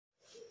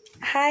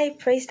Hi,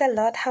 praise the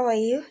Lord. How are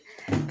you?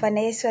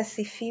 Bwana Yesu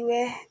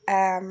asifiwe.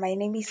 My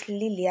name is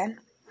Lillian.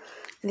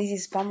 This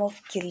is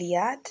Gbalmof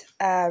Gilead.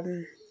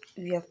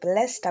 We are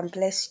blessed. I'm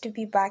blessed to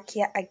be back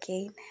here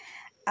again.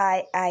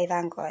 I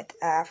thank God.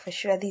 For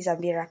sure, this is a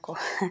miracle.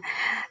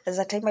 There's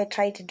a time I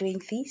tried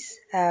doing this,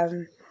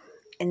 and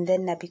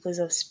then because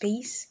of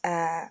space,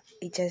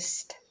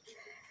 it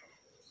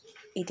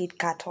did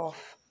cut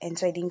off, and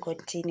so I didn't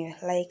continue.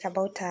 Like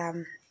about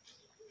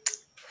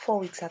 4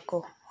 weeks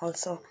ago,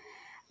 also.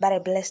 But I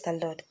bless the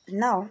Lord.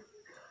 Now,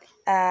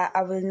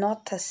 I will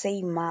not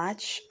say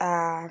much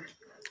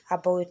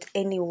about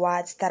any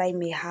words that I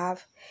may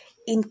have.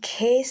 In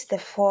case the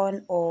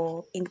phone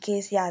or in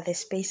case, the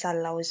space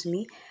allows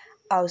me,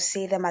 I'll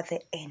say them at the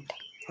end.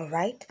 All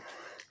right?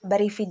 But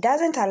if it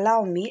doesn't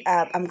allow me,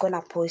 I'm going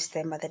to post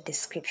them at the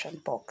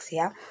description box.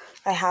 Yeah,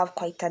 I have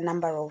quite a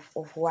number of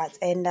words.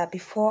 And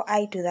before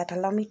I do that,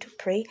 allow me to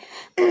pray.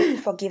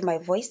 Forgive my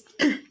voice.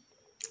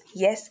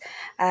 Yes,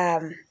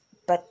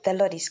 but the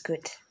Lord is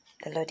good.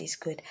 The Lord is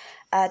good.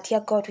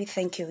 Dear God, we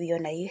thank you, we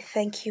honor you.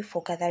 Thank you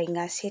for gathering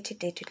us here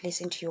today to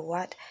listen to your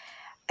word.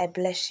 I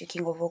bless you,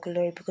 King of all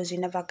glory, because you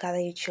never gather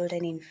your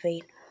children in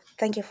vain.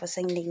 Thank you for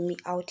sending me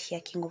out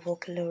here, King of all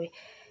glory.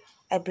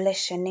 I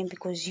bless your name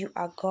because you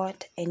are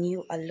God and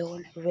you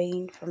alone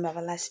reign from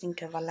everlasting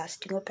to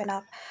everlasting. Open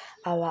up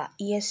our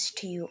ears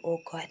to you, O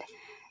God.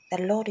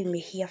 That, Lord, we may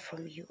hear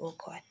from you, O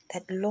God.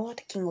 That,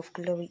 Lord, King of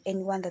glory,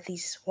 anyone that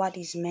this word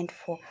is meant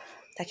for,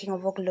 the King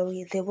of all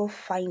glory, they will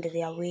find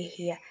their way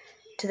here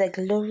to the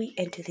glory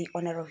and to the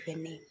honor of your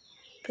name.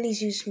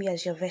 Please use me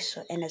as your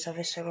vessel and as a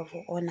vessel of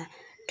honor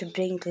to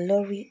bring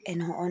glory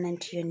and honor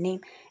into your name,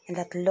 and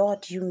that,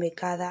 Lord, you may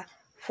gather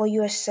for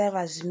yourself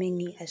as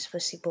many as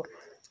possible.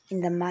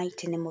 In the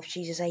mighty name of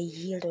Jesus, I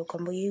yield, O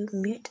God. Will you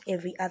mute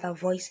every other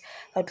voice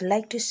that would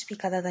like to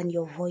speak other than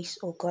your voice,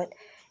 O God?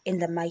 In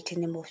the mighty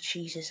name of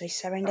Jesus, I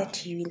surrender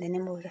to you in the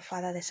name of the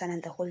Father, the Son,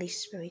 and the Holy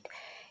Spirit.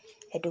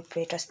 I do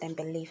pray, trust, and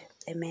believe.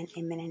 Amen,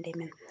 amen, and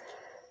amen.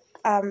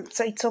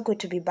 So it's so good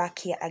to be back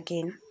here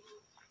again.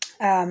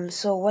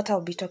 So what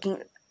I'll be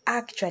talking,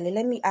 actually,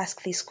 let me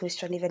ask this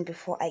question even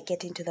before I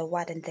get into the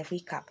word and the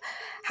recap.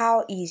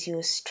 How is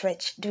your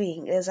stretch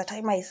doing? There's a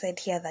time I said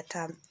here that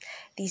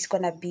there's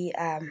going to be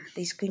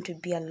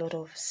a lot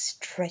of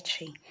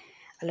stretching.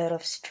 I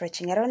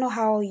don't know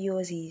how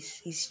yours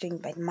is doing,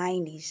 but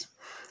mine it's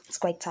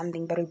quite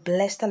something. But we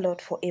bless the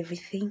Lord for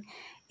everything,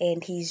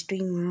 and He's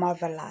doing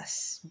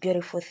marvelous,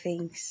 beautiful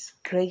things,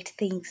 great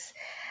things.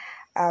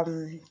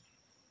 I'm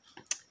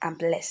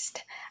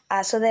blessed.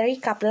 So the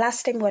recap,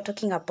 last time we were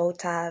talking about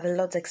the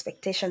Lord's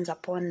expectations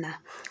on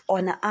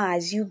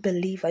us, you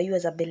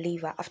as a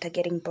believer after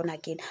getting born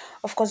again.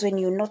 Of course, when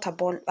you're not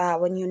born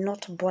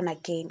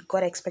again,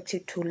 God expects you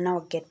to now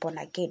get born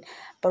again.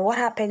 But what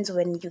happens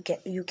when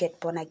you get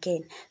born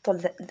again?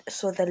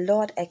 So the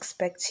Lord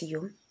expects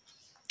you,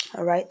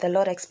 all right? The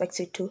Lord expects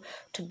you to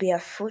bear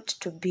fruit,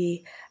 to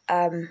be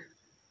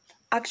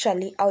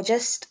actually, I'll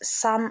just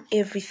sum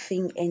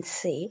everything and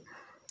say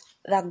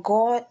that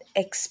God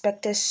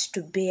expects us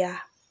to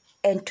bear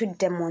and to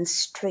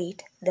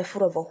demonstrate the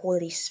fruit of the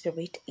Holy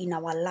Spirit in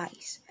our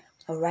lives.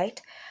 All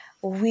right,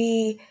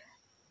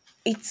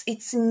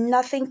 it's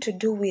nothing to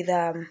do with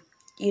I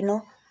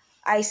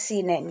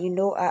sin and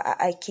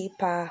I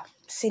keep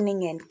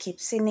sinning and keep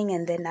sinning,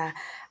 and then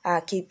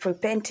keep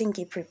repenting.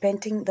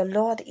 The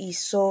Lord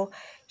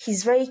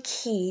He's very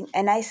keen.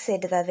 And I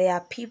said that there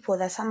are people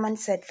that someone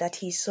said that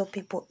He saw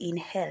people in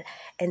hell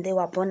and they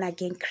were born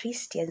again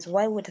Christians.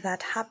 Why would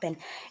that happen?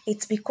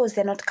 It's because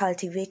they're not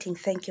cultivating.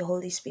 Thank you,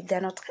 Holy Spirit.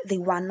 They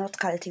were not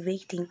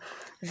cultivating.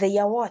 They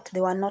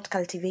were not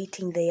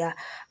cultivating their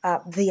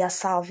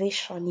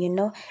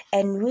salvation,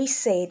 And we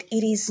said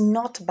it is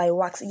not by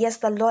works. Yes,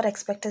 the Lord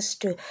expects us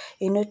to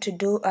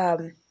do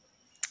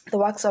the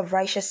works of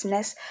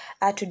righteousness,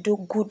 to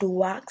do good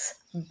works,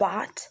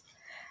 but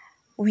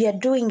we are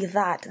doing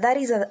that. That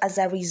is as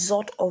a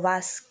result of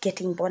us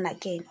getting born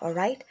again, all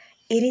right?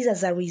 It is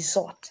as a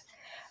result,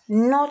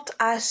 not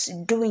us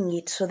doing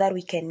it so that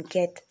we can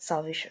get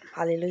salvation.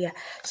 Hallelujah.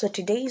 So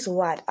today's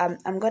word,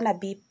 I'm going to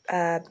be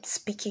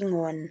speaking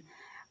on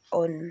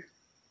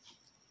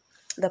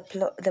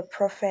the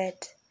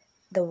prophet,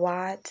 the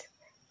word,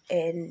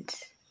 and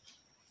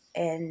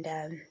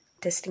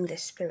testing the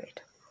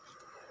spirit.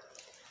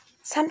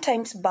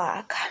 Sometimes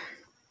back,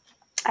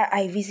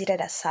 I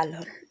visited a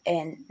salon,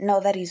 and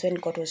now that is when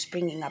God was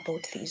bringing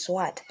about this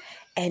word.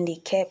 And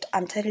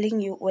I'm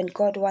telling you, when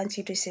God wants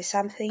you to say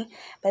something,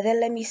 but then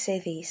let me say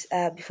this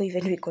before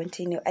even we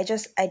continue. I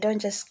don't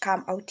just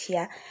come out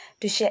here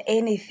to share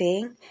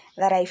anything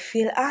that I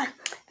feel,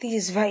 this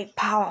is very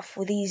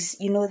powerful, this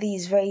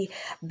is very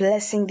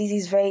blessing, this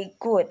is very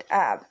good.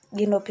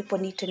 People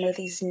need to know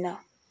this. No.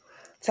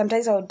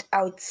 Sometimes I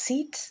would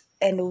sit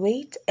and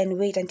wait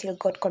until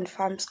God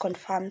confirms,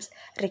 reconfirms,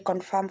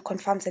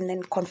 and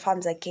then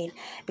confirms again.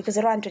 Because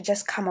I don't want to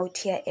just come out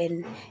here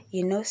and,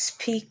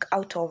 speak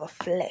out of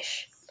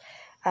flesh.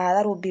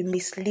 That would be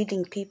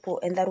misleading people,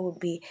 and that would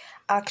be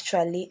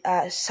actually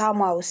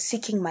somehow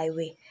seeking my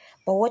way.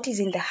 But what is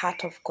in the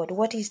heart of God?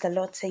 What is the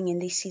Lord saying in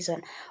this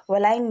season?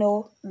 Well, I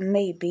know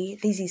maybe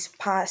this is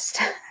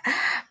past,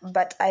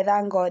 but I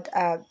thank God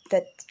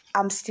that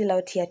I'm still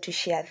out here to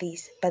share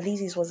this. But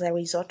this was a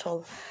result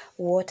of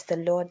what the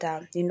Lord,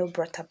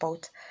 brought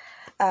about.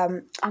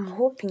 I'm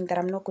hoping that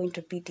I'm not going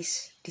to be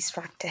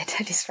distracted.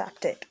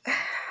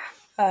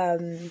 But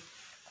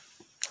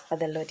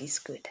the Lord is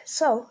good.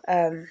 So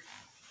I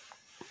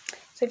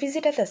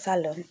visited the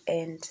salon,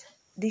 and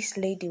this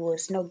lady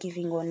was now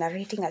giving or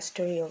narrating a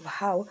story of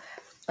how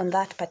on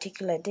that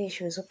particular day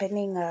she was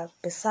opening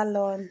the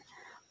salon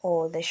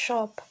or the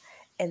shop,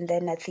 and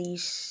then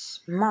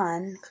this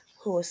man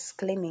who was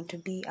claiming to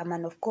be a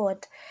man of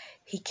God,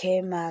 he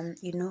came,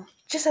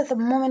 just at the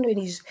moment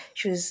when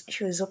she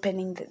was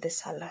opening the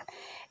salon,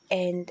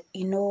 and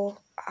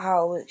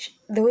how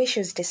the way she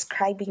was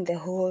describing the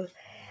whole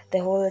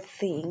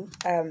thing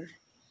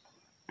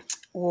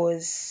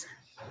was,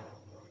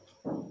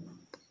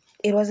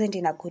 it wasn't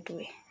in a good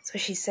way. So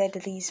she said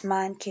this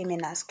man came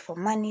and asked for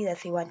money,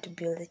 that they want to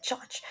build a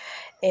church.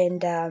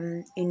 And,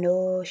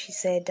 she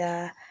said,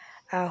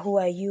 who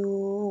are you?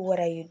 What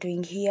are you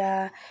doing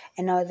here?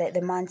 And now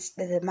the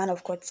man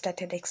of God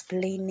started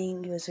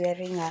explaining. He was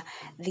wearing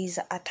these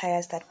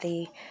attires that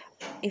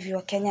if you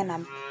are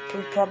Kenyan,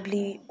 we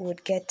probably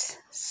would get,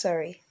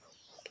 sorry,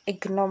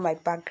 ignore my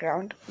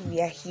background.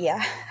 We are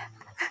here.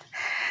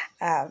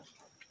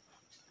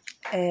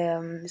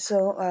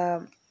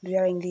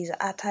 Wearing this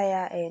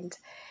attire, and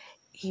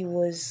he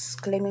was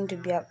claiming to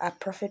be a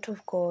prophet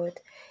of God,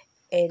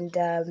 and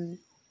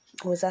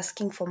was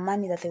asking for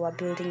money, that they were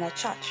building a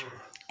church.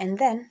 And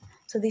then,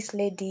 so this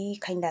lady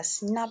kind of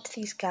snapped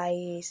this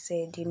guy,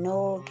 said, get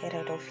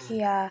out of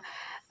here.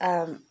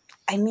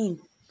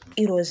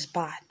 It was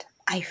bad.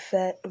 I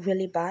felt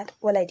really bad.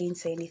 Well, I didn't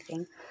say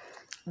anything,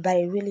 but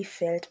I really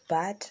felt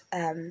bad,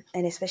 and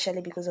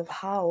especially because of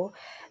how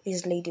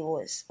this lady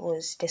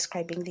was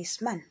describing this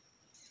man.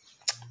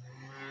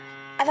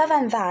 Other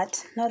than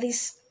that, now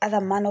this other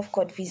man of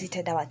God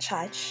visited our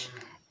church,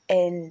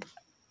 and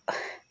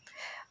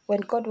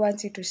when God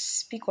wants you to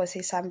speak or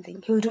say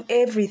something, he'll do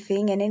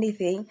everything and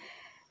anything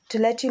to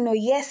let you know,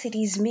 yes, it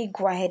is me,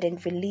 go ahead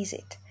and release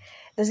it.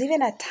 There's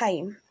even a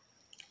time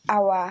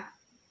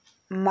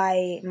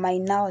my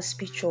now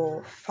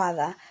spiritual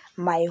father,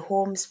 my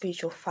home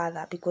spiritual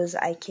father, because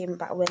I came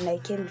back when I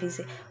came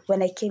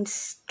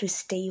to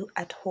stay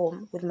at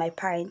home with my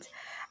parents,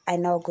 I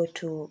now go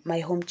to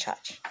my home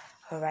church.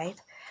 All right.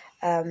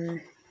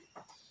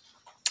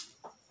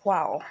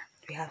 Wow,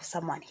 we have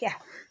someone here.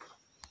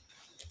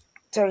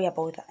 Sorry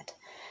about that.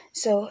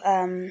 So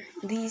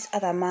this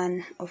other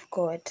man of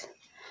God,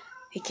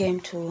 he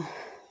came to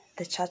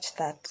the church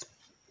that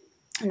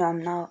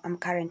I'm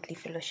currently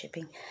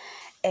fellowshipping.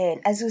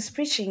 And as he was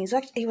preaching,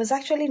 he was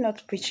actually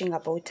not preaching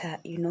about,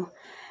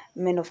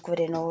 men of God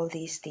and all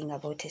these things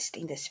about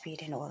testing the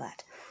spirit and all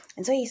that.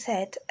 And so he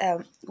said,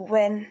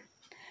 when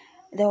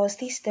there was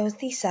this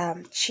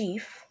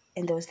chief,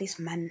 and there was this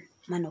man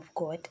of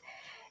God,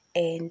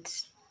 and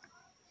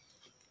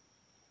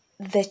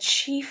the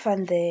chief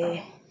and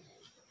the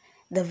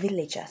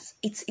villagers.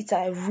 It's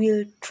a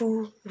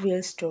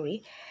real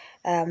story.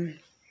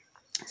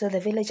 So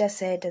the villager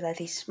said that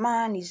this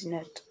man is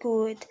not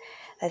good,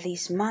 that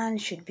this man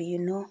should be,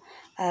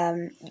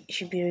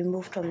 should be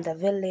removed from the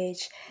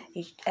village.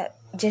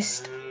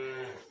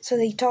 So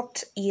they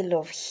talked ill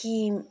of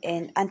him,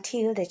 and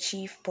until the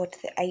chief bought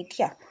the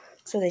idea.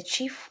 So the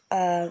chief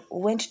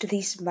went to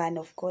this man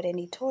of God, and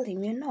he told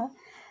him,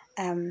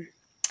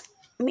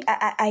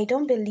 I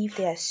don't believe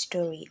their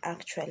story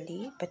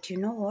actually, but you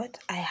know what?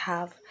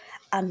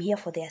 I'm here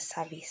for their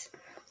service.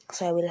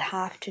 So I will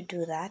have to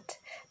do that.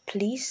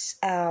 Please,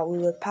 we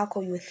will pack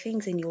all your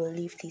things and you will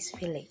leave this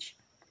village.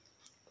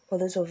 For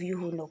those of you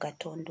who know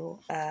Gatundu,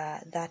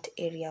 that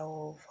area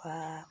of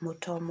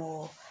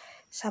Mutomo,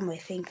 somewhere I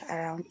think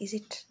around, is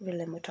it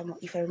really Mutomo?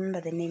 If I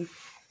remember the name,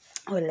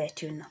 I will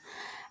let you know.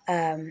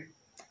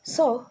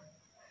 So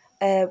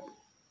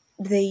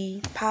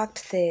they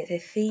packed the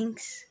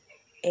things,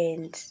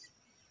 and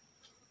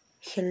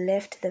he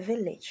left the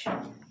village.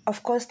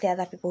 Of course, the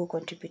other people who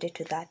contributed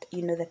to that,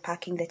 the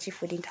packing, the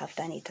chief wouldn't have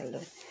done it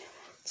alone.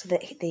 So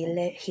that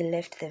he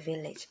left the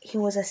village. He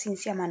was a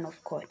sincere man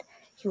of God.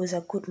 He was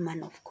a good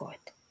man of God.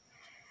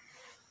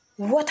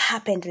 What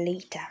happened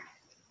later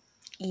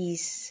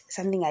is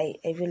something I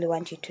really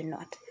want you to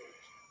note.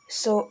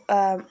 So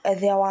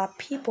there were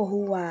people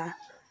who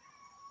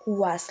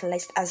were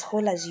sliced. As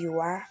whole as you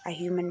are, a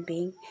human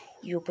being,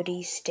 your body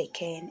is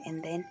taken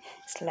and then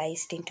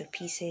sliced into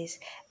pieces.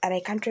 And I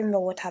can't remember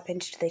what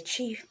happened to the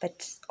chief,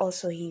 but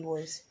also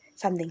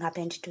something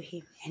happened to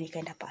him and he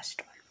kind of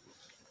passed on.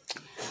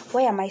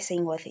 Why am I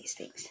saying all these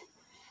things?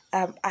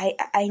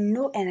 I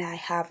know, and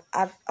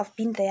I've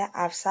been there.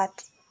 I've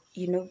sat,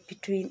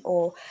 between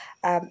or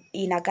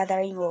in a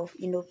gathering of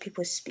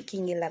people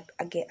speaking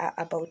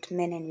about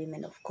men and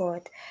women of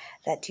God,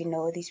 that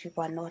these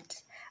people are not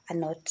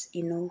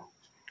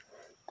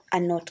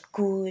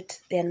good.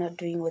 They are not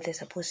doing what they're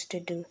supposed to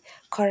do.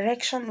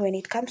 Correction, when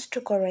it comes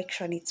to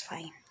correction, it's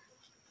fine.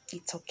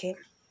 It's okay.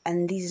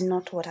 and this is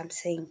not what I'm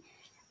saying.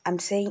 I'm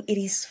saying it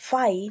is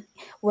fine.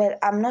 Well,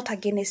 I'm not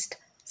against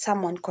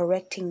someone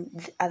correcting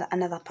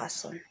another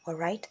person, all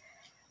right?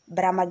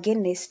 But I'm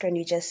against when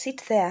you just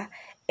sit there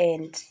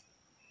and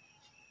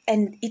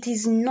it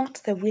is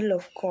not the will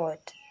of God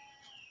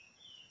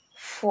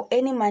for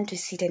any man to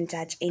sit and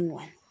judge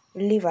anyone,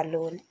 leave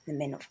alone the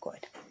men of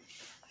God.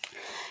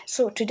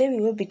 So today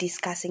we will be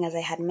discussing, as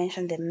I had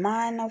mentioned, the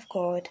man of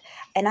God.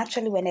 And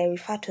actually when I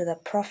refer to the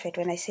prophet,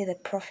 when I say the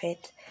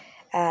prophet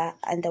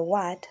and the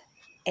word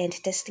and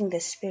testing the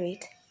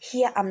spirit,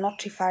 here I'm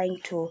not referring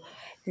to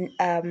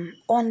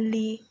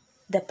only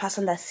the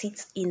person that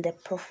sits in the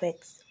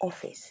prophet's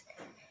office.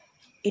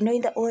 You know,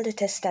 in the Old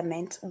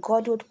Testament,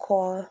 God would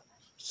call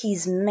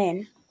his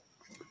men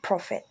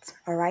prophets,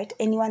 all right?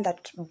 Anyone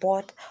that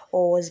bought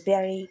or was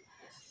bearing,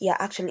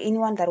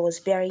 anyone that was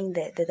bearing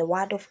the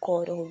word of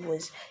God or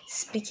was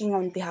speaking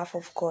on behalf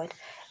of God,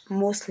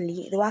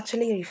 mostly, they were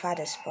actually referred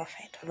as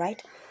prophet,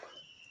 right?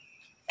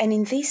 And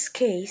in this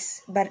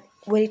case, but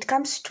when it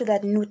comes to the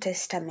New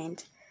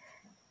Testament,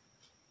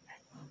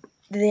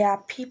 there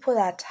are people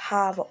that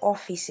have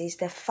offices,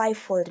 the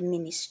fivefold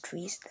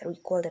ministries that we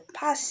call the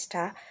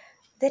pastor,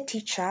 the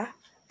teacher,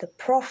 the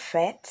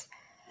prophet,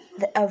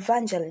 the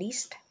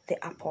evangelist, the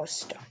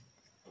apostle.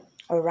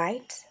 All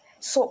right?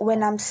 So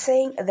when I'm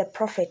saying the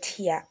prophet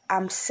here,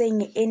 I'm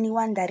saying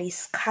anyone that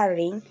is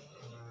carrying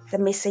the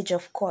message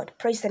of God.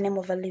 Praise the name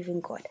of a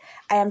living God.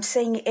 I am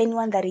saying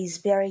anyone that is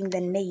bearing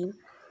the name,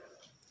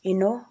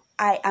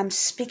 I am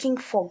speaking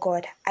for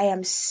God. I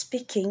am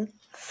speaking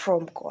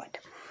from God.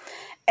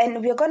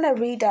 And we're going to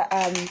read,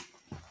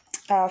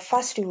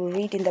 first we will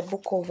read in the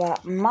book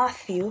of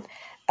Mathew,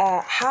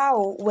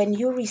 how when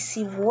you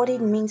receive, what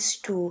it means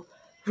to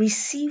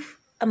receive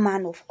a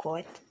man of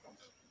God,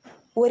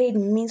 what it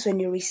means when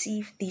you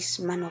receive this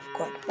man of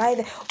God.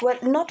 Well,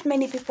 not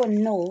many people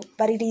know,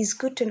 but it is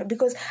good to know,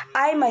 because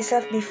I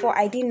myself, before,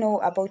 I didn't know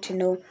about,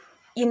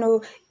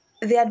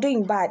 they are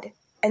doing bad.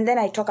 And then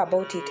I talk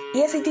about it.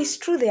 Yes, it is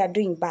true they are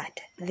doing bad.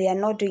 They are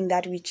not doing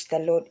that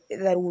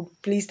that would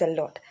please the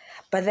Lord.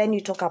 But then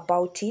you talk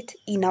about it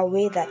in a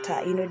way that,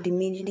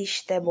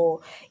 diminish them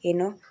or,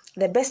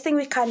 the best thing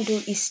we can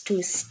do is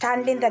to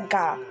stand in the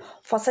gap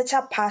for such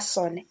a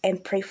person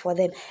and pray for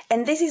them.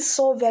 And this is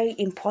so very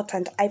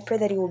important. I pray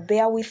that you will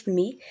bear with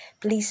me.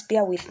 Please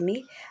bear with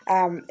me.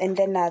 And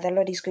then the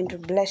Lord is going to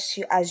bless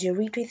you as you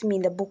read with me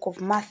in the book of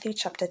Matthew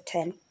chapter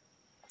 10.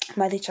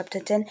 Matthew chapter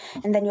 10,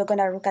 and then we're going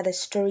to look at the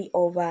story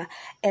of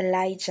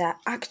Elijah.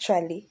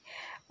 Actually,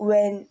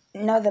 when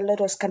now the Lord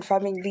was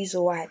confirming this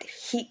word,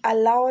 he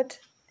allowed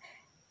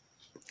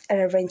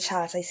Reverend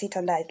Charles, I sit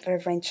under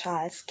Reverend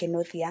Charles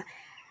Kenothia,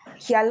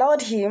 he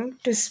allowed him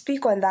to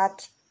speak on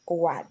that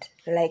word,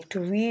 like to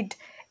read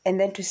and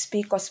then to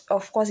speak.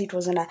 Of course, it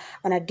was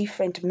on a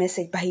different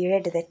message, but he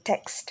read the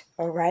text,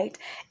 all right?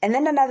 And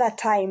then another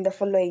time, the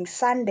following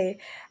Sunday,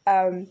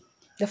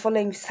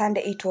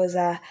 it was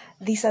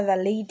this other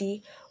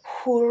lady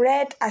who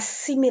read a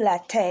similar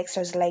text.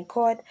 I was like,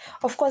 God,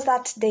 of course,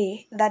 that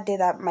day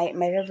that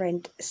my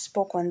reverend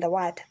spoke on the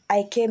word,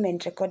 I came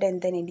and recorded,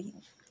 and then it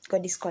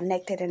got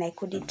disconnected, and I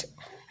couldn't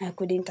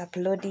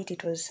upload it.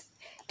 It was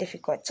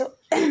difficult. So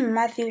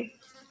Matthew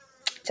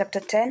chapter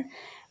 10,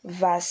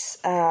 verse,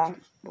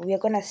 we are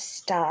going to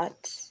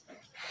start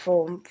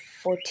from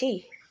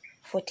 40,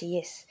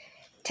 yes,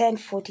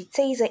 10:40. It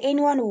says,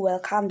 anyone who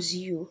welcomes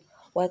you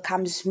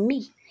welcomes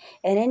me,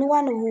 and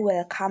anyone who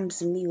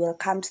welcomes me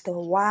welcomes the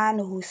one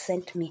who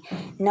sent me.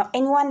 Now,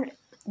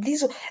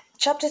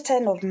 chapter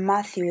 10 of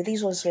Matthew,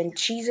 this was when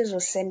Jesus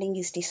was sending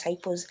his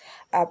disciples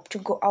to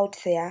go out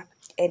there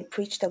and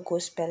preach the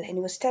gospel, and he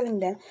was telling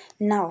them,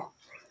 now,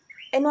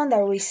 anyone that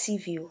will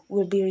receive you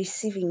will be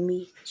receiving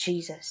me,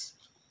 Jesus,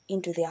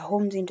 into their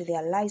homes, into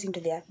their lives,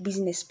 into their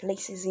business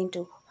places,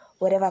 into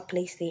whatever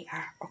place they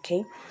are,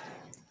 okay?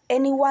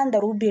 Anyone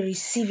that will be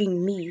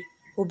receiving me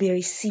will be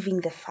receiving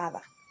the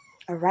Father,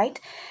 all right?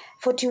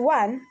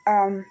 41,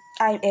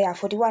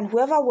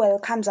 whoever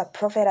welcomes a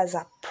prophet as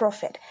a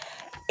prophet,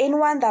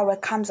 anyone that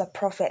welcomes a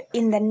prophet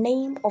in the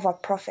name of a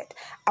prophet,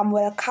 I'm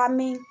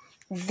welcoming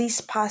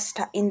this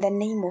pastor in the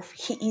name of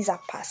he is a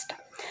pastor,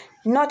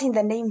 not in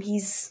the name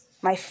he's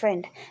my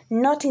friend,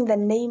 not in the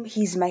name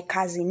he's my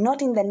cousin,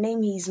 not in the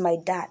name he's my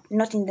dad,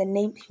 not in the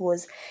name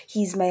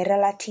he's my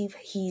relative,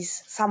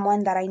 he's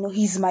someone that I know,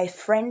 he's my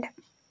friend.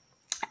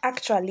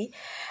 Actually,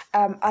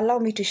 allow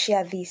me to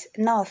share this.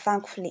 Now,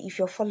 thankfully, if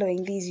you're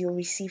following this, you'll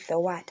receive the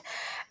word.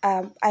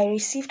 I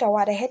received a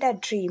word. I had a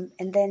dream,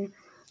 and then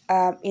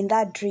in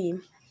that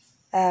dream,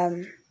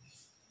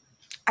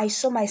 I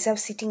saw myself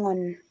sitting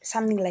on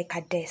something like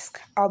a desk.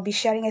 I'll be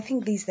sharing. I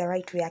think this is the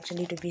right way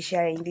actually to be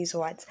sharing these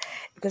words,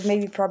 because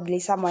probably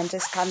someone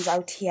just comes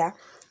out here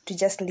to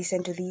just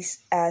listen to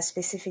these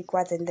specific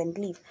words and then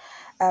leave.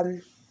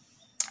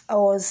 I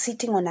was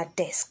sitting on a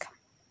desk,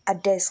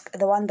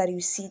 the one that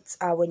you sit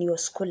when you're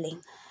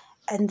schooling.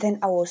 And then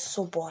I was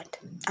so bored.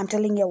 I'm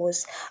telling you,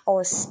 I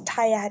was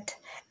tired.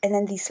 And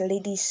then this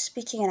lady is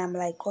speaking, and I'm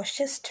like, gosh,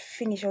 just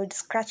finish. I would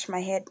scratch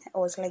my head. I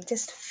was like,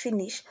 just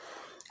finish.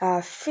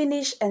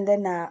 finish, and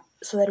then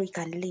so that we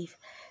can leave.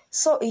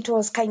 So it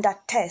was kind of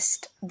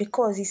test,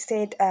 because he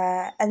said,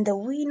 and the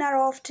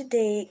winner of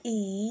today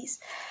is,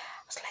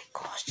 I was like,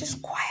 gosh,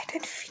 just quiet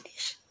and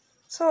finish.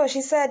 So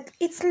she said,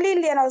 it's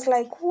Lily, and I was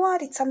like,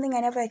 what? It's something I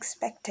never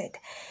expected.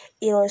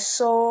 It was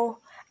so,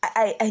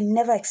 I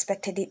never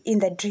expected it in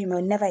the dream.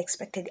 I never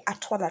expected it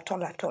at all.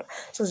 So I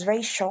was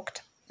very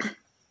shocked.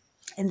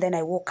 And then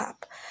I woke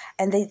up,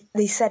 and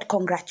they said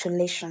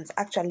congratulations.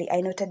 Actually,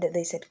 I noted that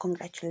they said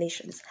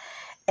congratulations.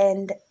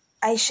 And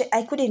I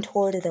couldn't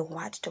hold the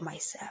word to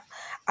myself.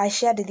 I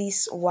shared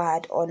this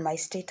word on my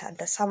status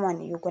that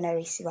someone, you're going to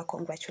receive a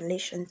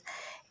congratulations.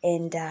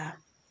 And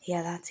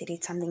yeah, that's it.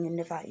 It's something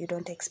you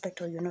don't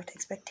expect, or you're not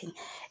expecting.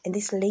 And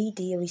this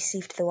lady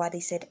received the word.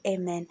 He said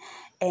amen.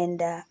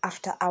 And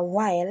after a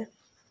while,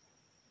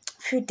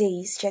 few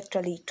days, she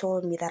actually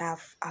told me that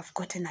I've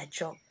gotten a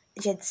job.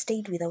 She had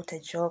stayed without a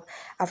job.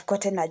 I've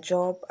gotten a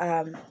job,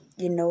 and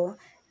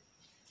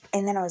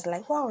then I was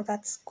like, wow,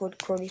 that's good,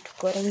 glory to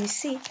God. And you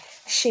see,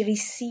 she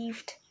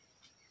received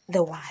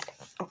the word,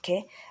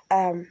 okay?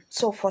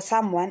 So for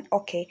someone,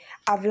 okay,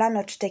 I've learned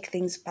not to take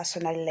things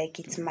personally, like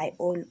it's my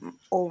own,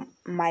 or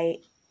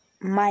mine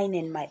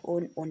and my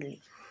own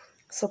only.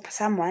 So for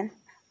someone,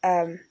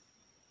 it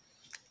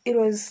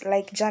was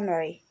like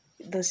January,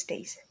 those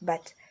days,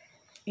 but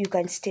you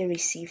can still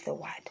receive the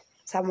word.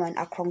 Someone,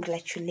 a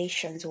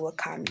congratulations will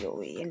come your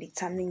way, and it's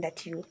something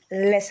that you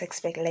less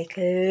expect.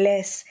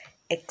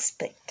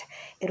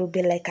 It will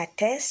be like a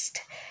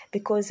test,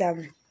 because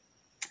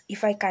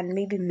if I can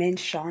maybe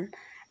mention,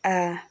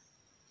 let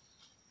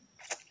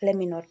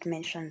me not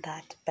mention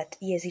that, but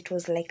yes, it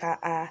was like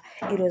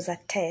it was a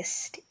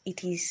test.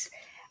 It is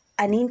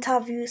an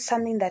interview,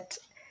 something that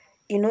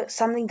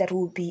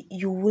will be,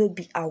 you will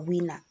be a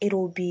winner. It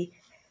will be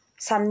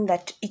something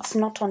that it's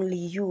not only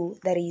you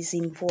that is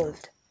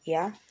involved,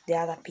 yeah, the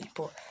other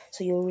people.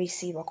 So you'll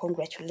receive a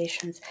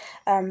congratulations.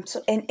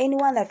 So, and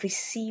anyone that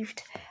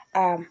received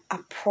a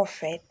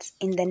prophet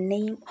in the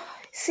name,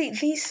 see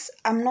this,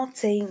 I'm not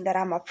saying that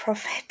I'm a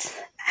prophet.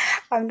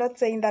 I'm not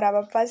saying that I'm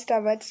a pastor,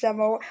 but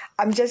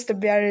I'm just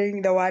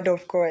bearing the word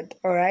of God,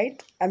 all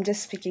right? I'm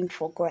just speaking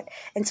for God.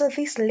 And so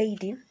this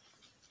lady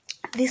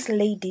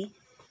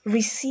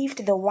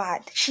received the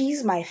word.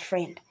 She's my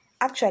friend.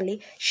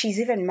 Actually, she's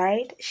even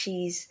married.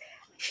 She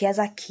has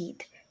a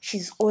kid.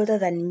 She's older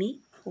than me,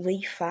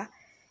 way far,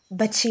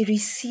 but she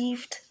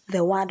received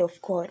the word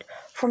of God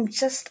from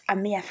just a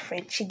mere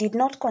friend. She did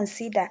not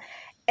consider.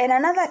 And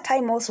another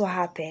time also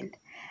happened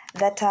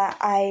that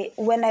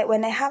when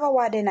I have a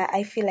word and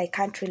I feel I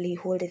can't really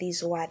hold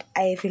this word,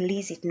 I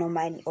release it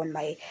normally on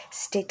my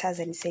status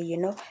and say,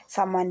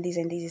 someone, this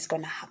and this is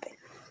gonna happen.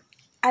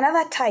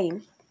 Another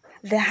time,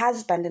 the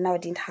husband now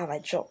didn't have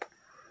a job,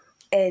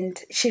 and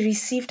she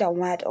received a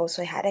word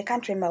also. I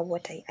can't remember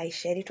what I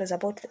shared. It was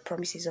about the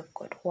promises of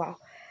God. Wow.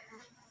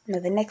 Now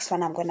the next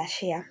one I'm gonna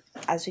share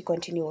as we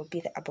continue will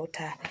be about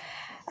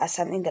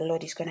something the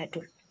Lord is gonna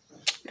do.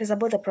 It was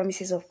about the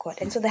promises of God,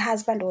 and so the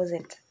husband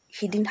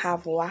he didn't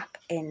have work,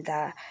 and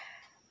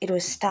it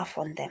was tough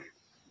on them.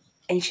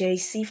 And she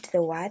received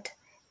the word,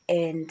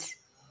 and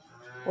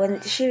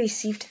when she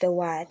received the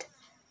word,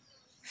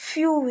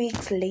 few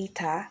weeks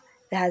later,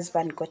 the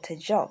husband got a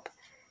job.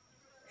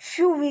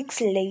 Few weeks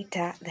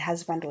later, the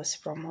husband was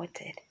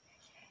promoted.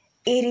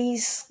 It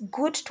is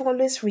good to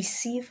always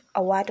receive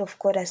a word of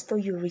God as though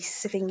you're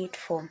receiving it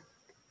from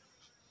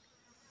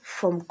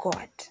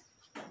God.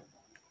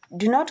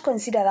 Do not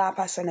consider that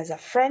person as a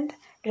friend.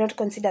 Do not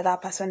consider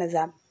that person as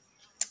a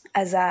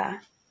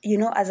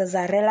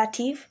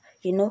relative.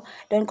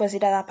 Don't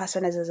consider that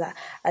person as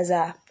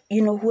a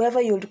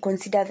whoever you would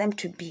consider them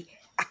to be,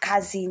 a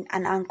cousin,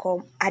 an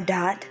uncle, a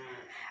dad.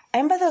 I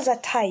remember there was a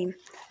time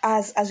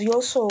as we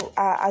also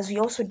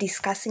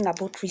discussing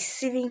about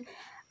receiving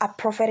a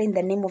prophet in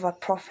the name of a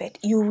prophet.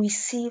 You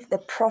receive the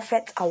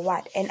prophet's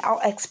award, and I'll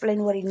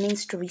explain what it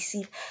means to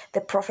receive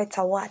the prophet's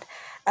award.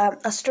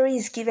 A story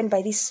is given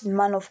by this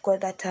man of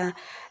God that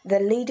the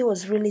lady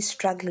was really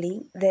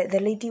struggling. The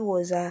lady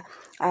was the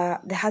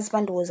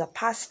husband was a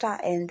pastor,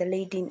 and the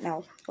lady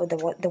now, or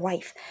the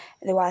wife,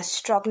 they were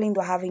struggling. They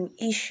were having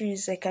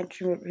issues. I can't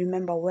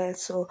remember well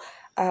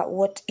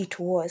what it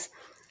was.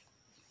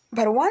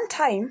 But one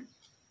time,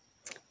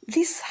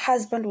 this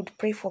husband would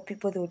pray for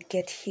people, they would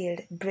get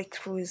healed,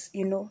 breakthroughs,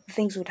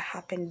 things would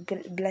happen,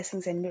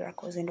 blessings and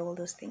miracles and all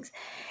those things.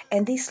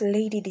 And this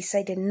lady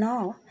decided,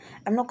 no,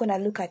 I'm not going to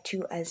look at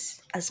you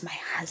as my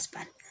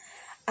husband,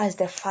 as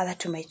the father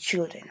to my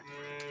children,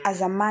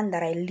 as a man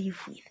that I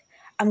live with.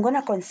 I'm going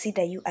to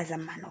consider you as a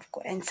man of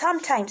God. And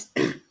sometimes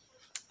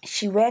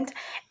she went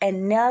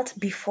and knelt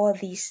before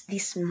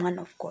this man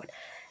of God.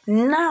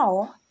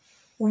 Now,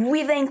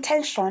 with the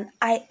intention,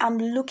 I am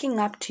looking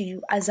up to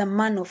you as a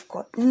man of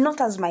God,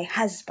 not as my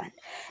husband,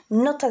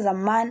 not as a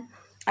man,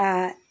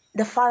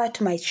 the father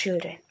to my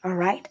children, all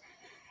right?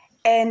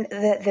 And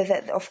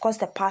of course,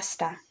 the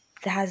pastor,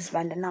 the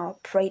husband now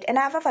prayed, and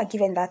I've ever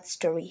given that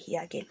story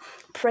here again,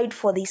 prayed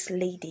for this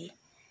lady,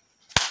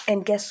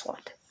 and guess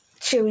what?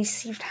 She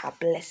received her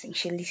blessing.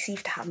 She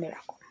received her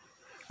miracle.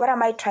 What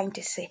am I trying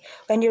to say?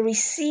 When you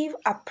receive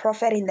a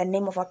prophet in the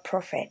name of a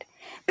prophet,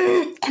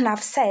 and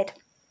I've said,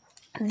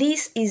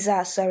 this is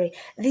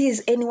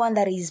anyone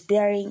that is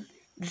bearing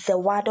the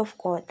word of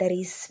God, that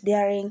is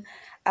bearing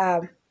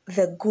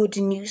the good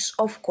news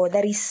of God,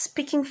 that is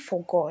speaking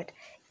for God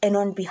and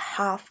on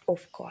behalf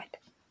of God.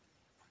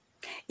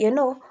 You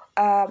know,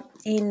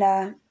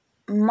 in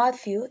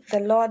Mathew,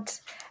 the Lord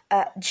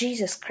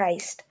Jesus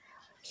Christ,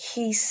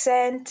 he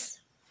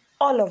sent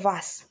all of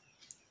us,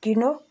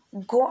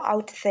 go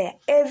out there.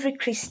 Every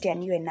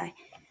Christian, you and I,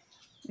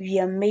 we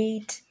are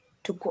made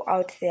to go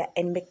out there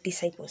and make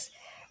disciples.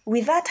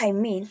 With that, I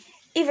mean,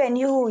 even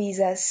you who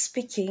is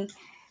speaking,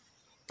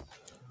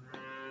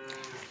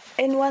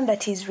 anyone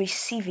that is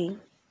receiving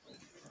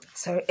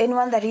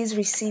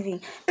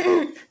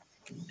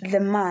the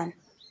man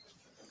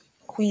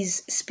who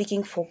is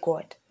speaking for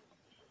God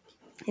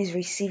is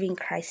receiving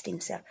Christ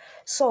himself.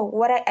 So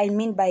what I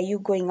mean by you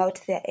going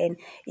out there and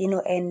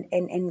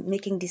and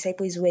making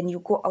disciples is when you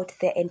go out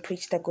there and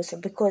preach the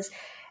gospel, because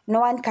no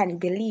one can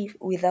believe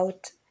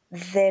without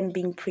them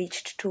being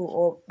preached to,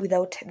 or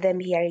without them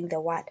hearing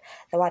the word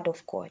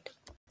of God.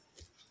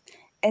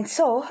 And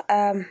so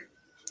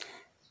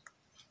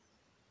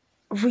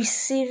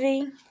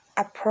receiving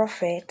a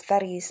prophet,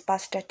 that is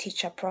pastor,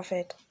 teacher,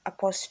 prophet,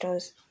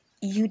 apostles,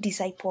 you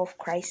disciple of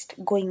Christ,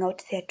 going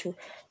out there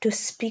to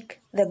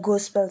speak the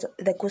gospel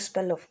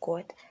of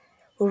God,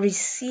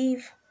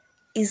 receive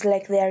is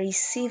like they are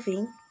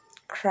receiving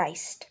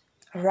Christ,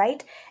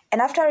 right?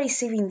 And after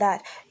receiving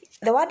that,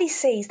 the word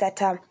says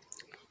that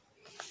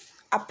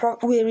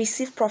we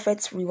receive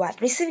prophet's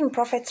reward. Receiving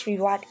prophet's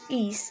reward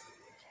is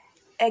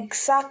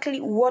exactly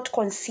what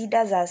God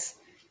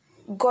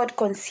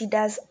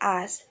considers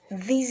as,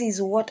 this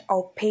is what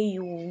I'll pay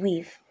you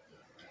with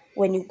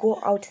when you go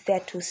out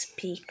there to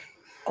speak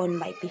on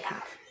my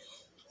behalf.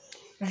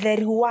 The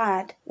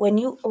reward,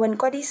 when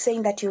God is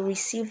saying that you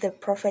receive the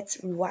prophet's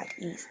reward,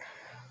 is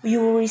you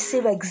will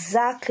receive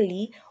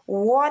exactly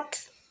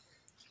what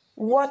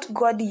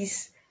God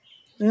is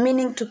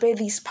meaning to pay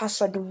this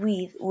person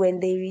with when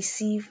they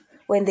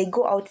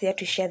go out there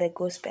to share the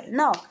gospel.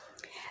 Now,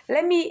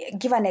 let me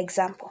give an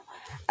example.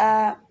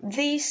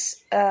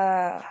 This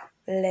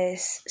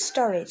less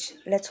storage,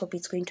 let's hope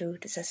it's going to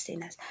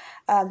sustain us.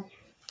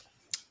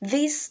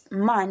 This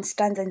man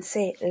stands and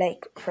say,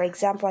 like, for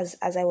example,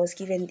 as I was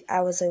giving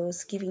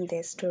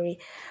the story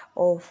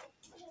of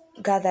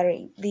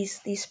gathering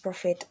this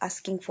prophet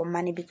asking for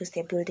money because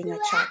they're building a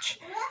church.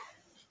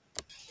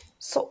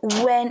 So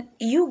when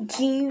you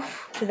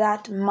give to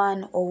that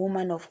man or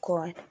woman of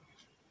God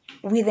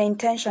with the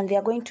intention they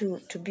are going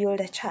to build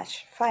a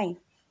church, fine.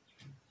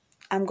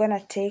 I'm going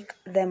to take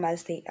them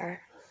as they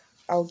are.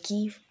 I'll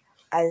give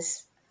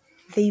as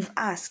they've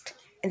asked.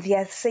 And they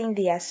are saying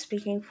they are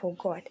speaking for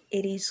God.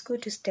 It is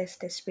good to test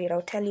the spirit.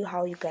 I'll tell you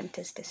how you can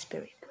test the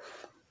spirit.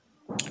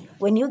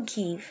 When you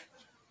give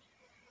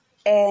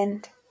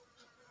and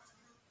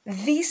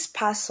this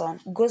person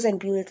goes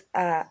and builds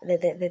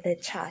the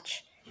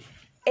church,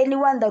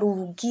 anyone that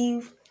will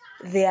give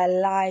their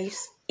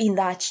lives in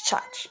that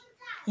church,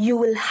 you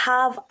will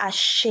have a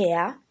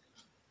share,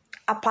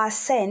 a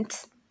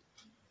percent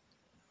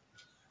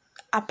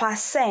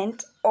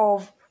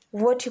of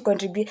what you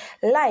contribute.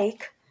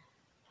 Like,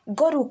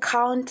 God will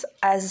count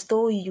as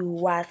though you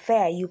were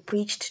there, you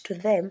preached to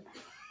them,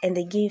 and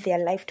they gave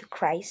their life to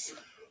Christ,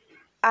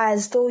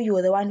 as though you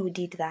were the one who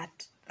did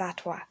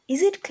that work.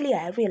 Is it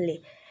clear,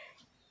 really?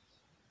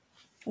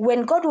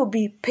 When God will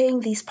be paying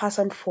this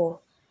person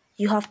for,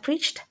 you have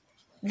preached,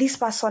 this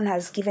person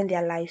has given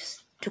their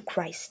lives to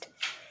Christ.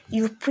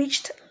 You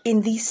preached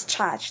in this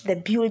church, the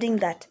building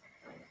that,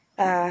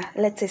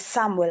 let's say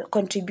Samuel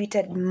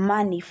contributed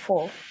money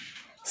for.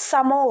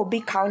 Samuel will be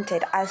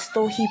counted as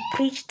though he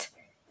preached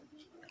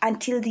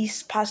until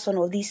this person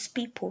or these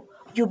people.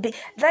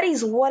 That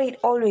is what it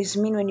always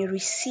means when you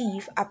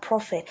receive a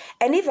prophet.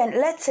 And even,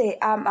 let's say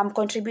I'm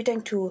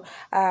contributing to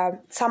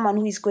someone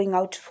who is going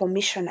out for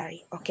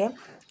missionary, okay?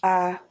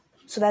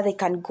 So that they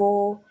can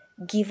go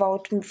give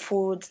out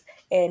food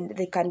and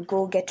they can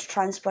go get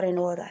transport and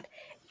all that.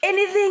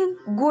 Anything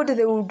good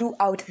they will do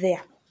out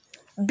there,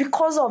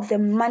 because of the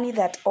money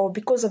or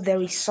because of the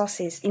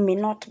resources, it may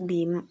not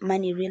be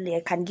money really.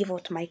 I can give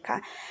out my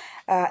car.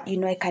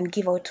 I can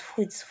give out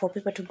foods for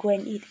people to go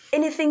and eat.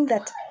 Anything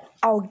that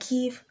I'll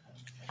give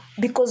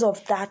because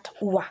of that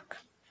work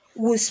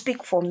will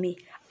speak for me.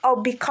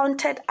 I'll be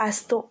counted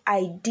as though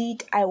I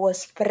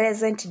was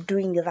present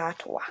doing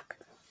that work.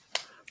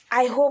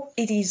 I hope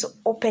it is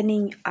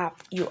opening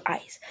up your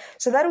eyes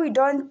so that we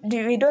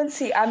don't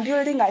see I'm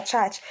building a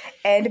church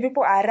and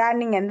people are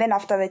running, and then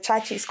after the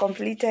church is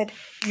completed,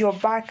 you're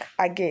back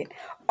again.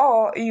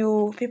 Or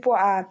people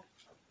are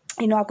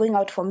going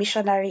out for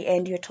missionary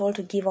and you're told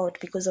to give out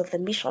because of the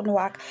mission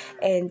work,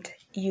 and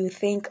you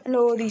think,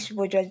 no, these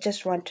people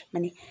just want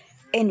money.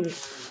 Anyway,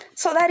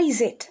 so that is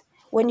it.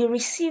 When you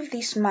receive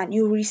this man,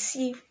 you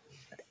receive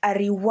a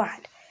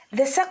reward.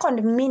 The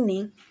second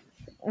meaning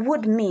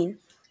would mean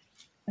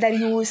that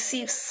you will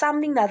see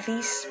something that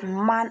this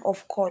man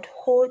of God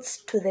holds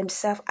to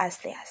themselves as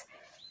theirs.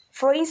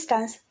 For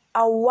instance,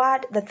 a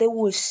word that they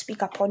will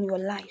speak upon your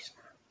lives.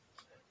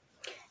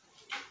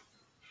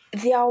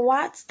 There are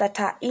words that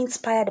are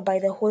inspired by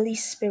the Holy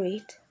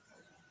Spirit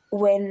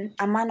when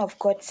a man of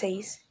God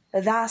says,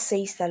 "Thus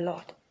says the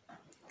Lord."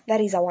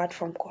 That is a word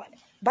from God.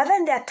 But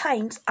then there are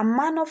times a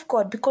man of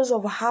God, because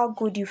of how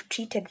good you've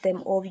treated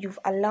them or you've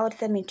allowed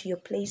them into your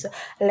place,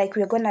 like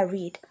we're going to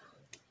read,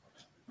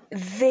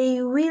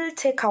 they will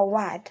take a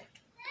word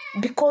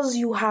because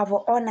you have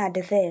honored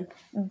them.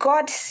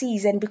 God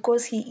sees, and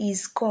because He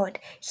is God,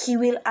 He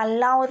will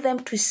allow them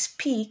to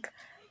speak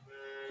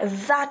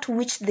that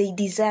which they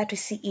desire to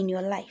see in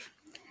your life.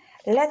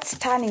 Let's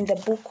turn in the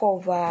book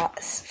of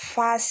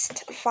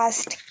First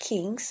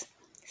Kings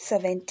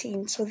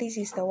 17. So this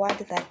is the word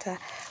that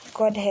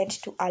God had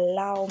to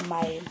allow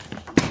my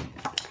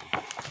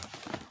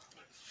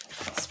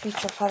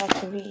spiritual father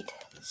to read.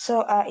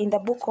 So in the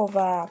book of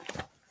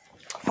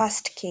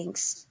First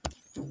Kings.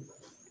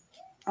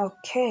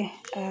 Okay.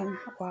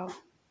 Wow.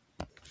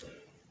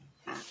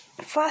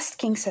 First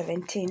Kings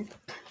 17.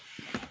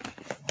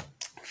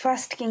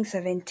 First Kings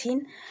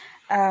 17.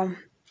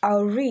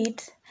 I'll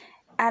read.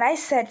 And I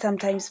said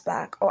sometimes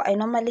back, or I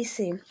normally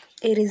say,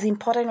 it is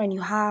important when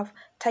you have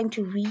time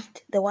to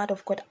read the Word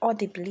of God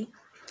audibly.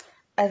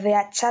 There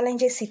are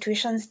challenges,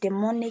 situations,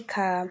 demonic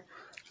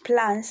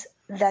plans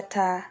that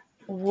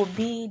will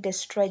be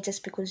destroyed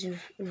just because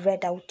you've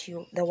read out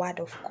the Word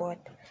of God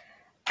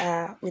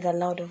with a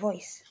loud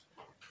voice.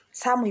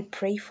 Some we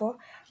pray for,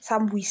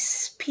 some we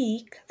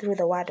speak through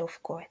the Word of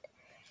God.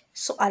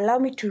 So allow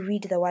me to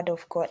read the Word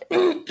of God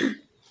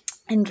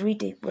and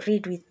read it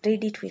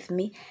with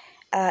me.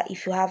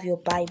 If you have your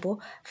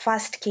Bible,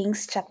 First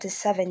Kings chapter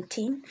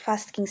 17.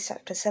 First Kings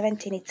chapter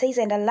 17. It says,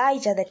 "And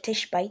Elijah the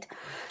Tishbite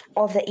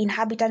of the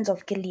inhabitants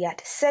of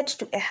Gilead said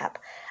to Ahab,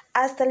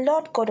 As the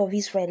Lord God of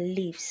Israel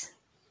lives,"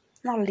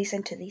 now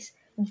listen to this,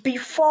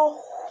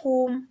 "before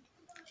whom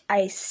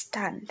I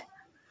stand."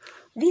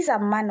 These are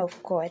man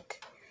of God,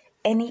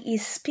 and he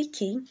is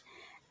speaking.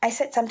 I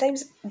said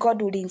sometimes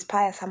God would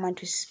inspire someone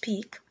to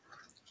speak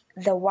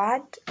the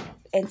word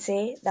and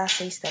say, "Thus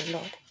says the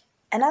Lord."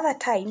 And other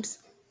times,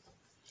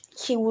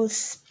 He will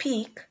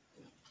speak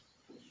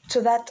so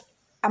that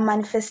a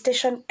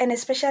manifestation, and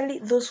especially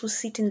those who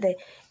sit in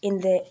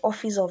the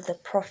office of the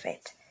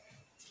prophet,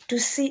 to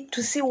see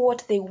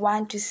what they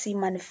want to see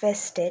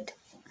manifested.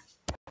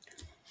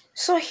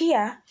 So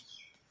here,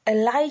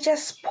 Elijah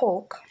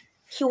spoke.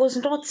 He was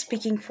not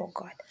speaking for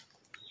God.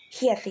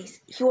 Hear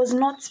this. He was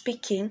not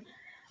speaking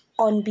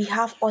on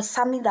behalf or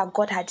something that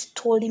God had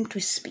told him to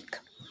speak.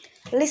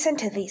 Listen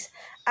to this.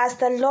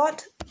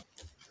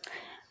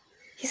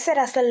 He said,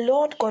 "As the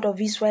Lord God of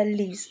Israel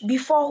lives,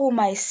 before whom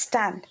I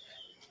stand."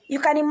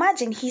 You can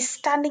imagine he's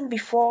standing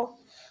before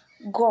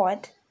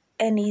God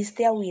and he's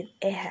there with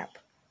Ahab.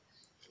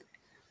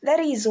 That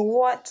is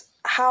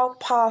how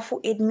powerful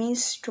it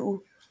means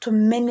to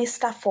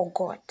minister for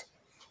God,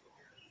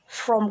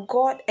 from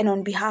God and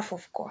on behalf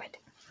of God.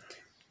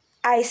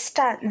 "I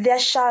stand, there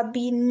shall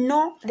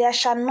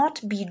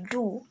not be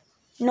dew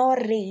nor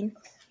rain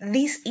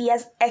these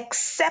years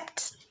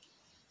except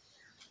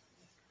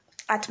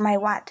at my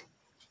word."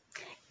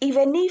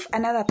 Even if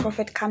another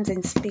prophet comes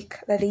and speak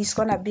that there is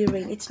going to be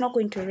rain, it's not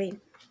going to rain.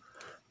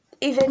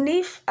 Even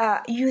if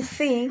you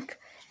think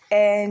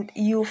and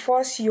you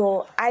force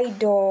your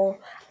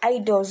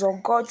idols or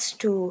gods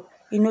to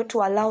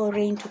allow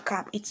rain to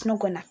come, it's not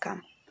going to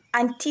come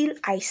until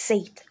I say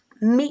it.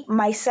 Me,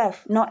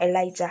 myself, not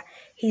Elijah.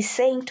 He's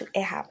saying to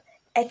Ahab,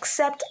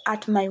 "Except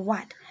at my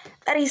word."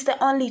 That is the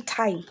only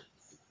time.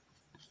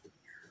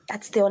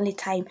 That's the only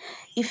time.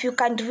 If you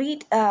can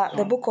read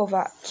the book of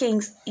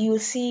Kings, you'll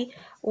see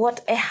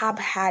what Ahab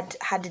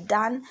had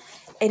done,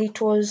 and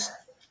it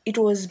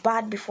was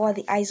bad before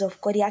the eyes of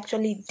God. He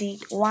actually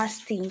did worse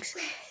things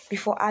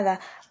before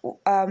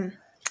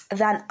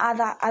than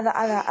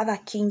other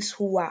kings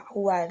who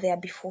were there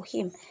before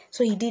him.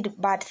 So he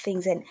did bad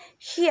things, and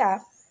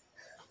here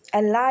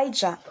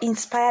Elijah,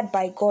 inspired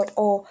by God,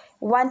 or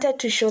wanted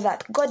to show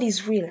that God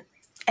is real.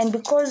 And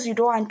because you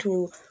don't want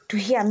to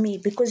hear me,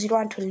 because you don't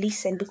want to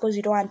listen, because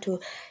you don't want to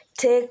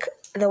take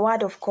the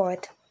word of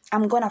God,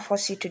 I'm going to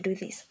force you to do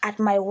this. At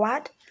my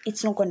word,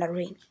 it's not going to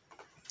rain.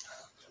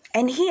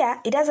 And here,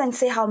 it doesn't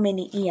say how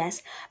many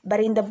years, but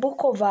in the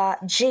book of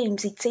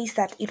James, it says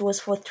that it was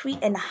for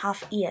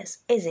 3.5 years.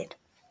 Is it?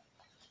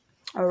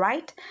 All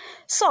right.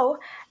 So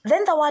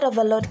then the word of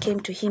the Lord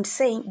came to him,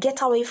 saying,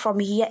 "Get away from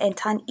here and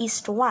turn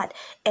eastward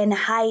and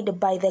hide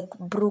by the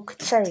brook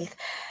Cherith."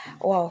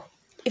 Wow.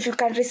 If you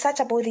can research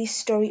about this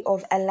story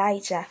of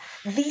Elijah,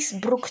 this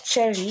brook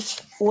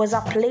Cherith was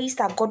a place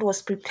that God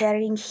was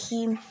preparing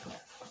him.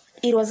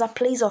 It was a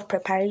place of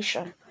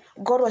preparation.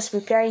 God was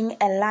preparing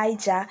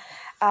Elijah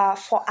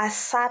for a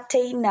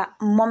certain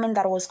moment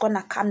that was going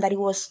to come, that he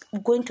was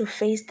going to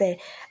face the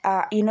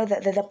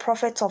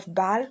prophets of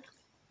Baal,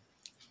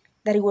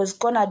 that he was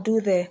going to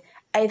do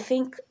I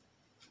think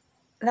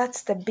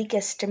that's the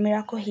biggest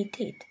miracle he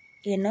did,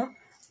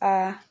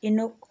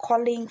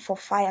 calling for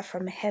fire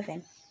from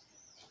heaven.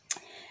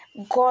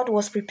 God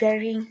was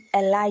preparing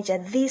Elijah,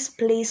 this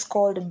place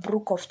called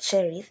Brook of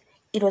Cherith,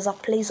 it was a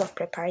place of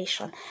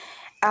preparation,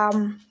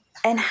 and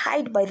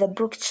hide by the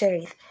brook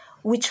Cherith,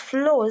 which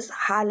flows,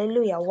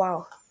 hallelujah,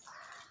 wow.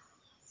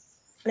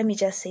 Let me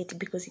just say it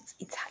because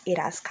it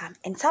has come.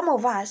 And some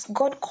of us,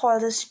 God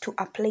calls us to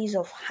a place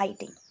of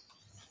hiding.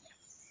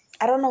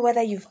 I don't know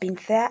whether you've been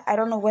there. I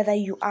don't know whether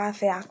you are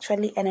there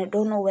actually. And I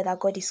don't know whether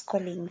God is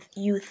calling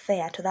you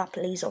there to that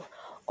place of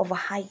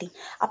hiding.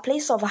 A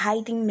place of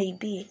hiding may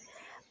be,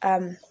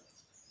 God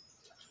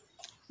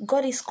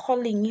is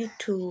calling you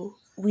to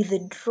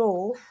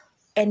withdraw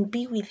and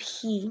be with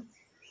Him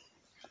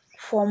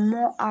for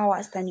more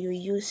hours than you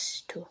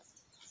used to.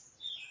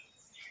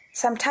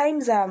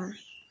 Sometimes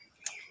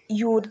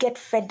you would get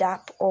fed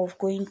up of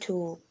going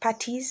to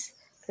parties,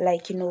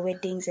 like,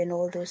 weddings and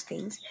all those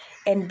things,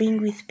 and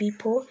being with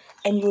people,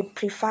 and you would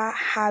prefer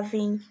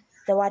having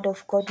the word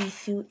of God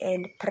with you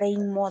and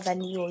praying more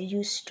than you're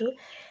used to.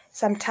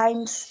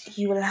 Sometimes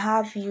He will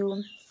have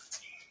you,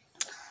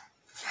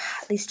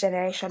 this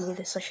generation with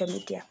the social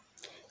media,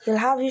 He'll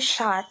have you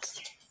shut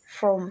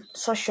from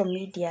social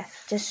media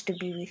just to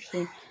be with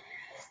Him.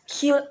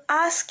 He'll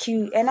ask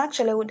you, and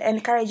actually I would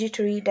encourage you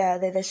to read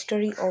the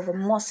story of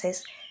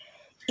Moses.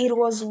 It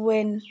was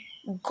when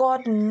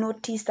God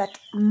noticed that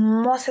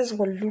Moses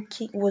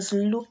was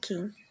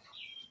looking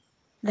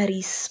that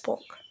he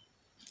spoke.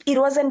 It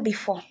wasn't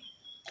before.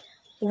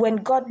 When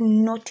God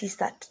noticed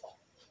that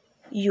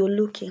you're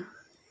looking,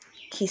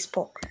 He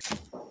spoke.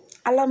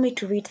 Allow me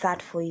to read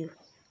that for you.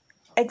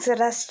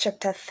 Exodus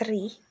chapter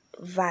 3,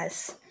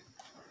 verse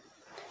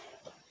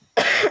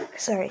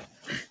 4,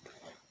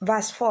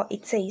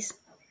 it says,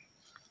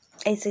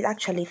 it's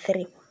actually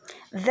 3.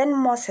 Then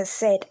Moses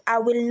said, I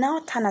will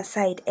now turn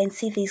aside and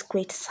see this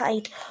great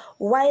sight,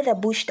 why the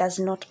bush does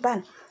not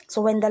burn.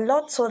 So when the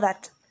Lord saw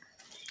that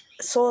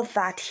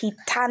he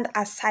turned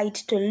aside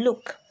to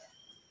look,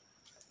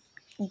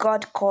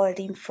 God called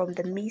him from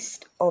the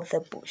midst of the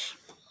bush.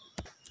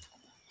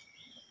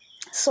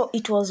 So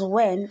it was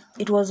when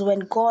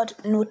God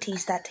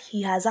noticed that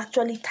he has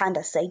actually turned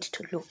aside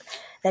to look,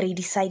 that he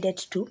decided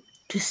to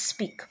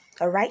speak.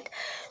 All right.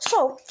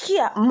 So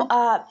here,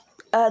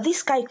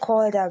 this guy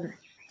called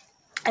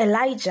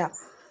Elijah,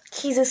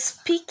 he's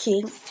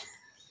speaking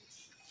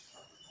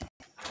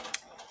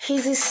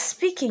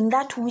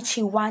that which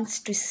he wants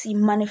to see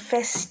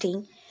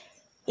manifesting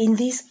in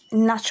this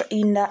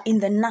in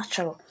the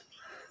natural.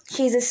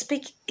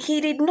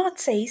 He did not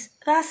say,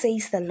 "Thus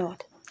says the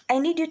Lord." I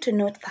need you to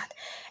note that.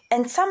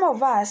 And some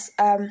of us,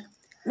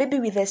 maybe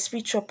with the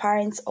spiritual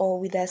parents or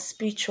with the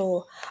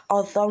spiritual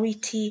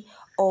authority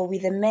or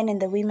with the men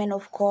and the women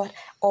of God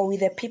or with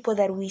the people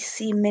that we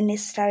see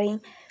ministering,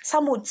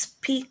 some would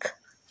speak,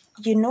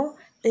 they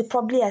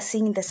probably are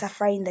seeing the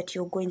suffering that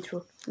you're going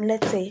through.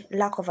 Let's say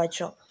lack of a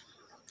job.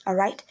 All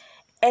right.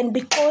 And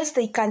because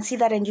they can see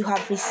that and you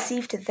have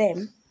received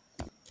them,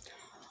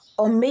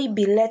 or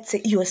maybe let's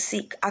say you're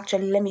sick.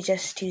 Actually, let me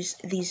just use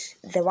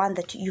the one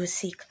that you're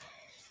sick.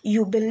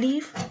 You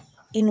believe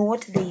in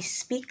what they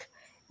speak.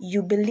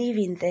 You believe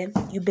in them.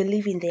 You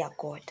believe in their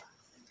God.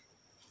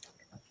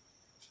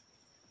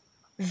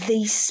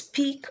 They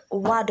speak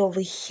word of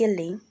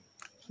healing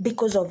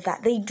because of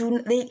that.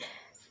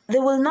 They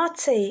will not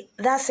say,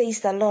 "Thus says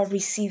the Lord,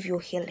 receive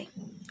your healing."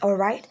 All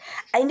right?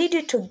 I need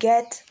you to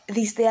get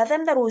this. There are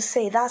them that will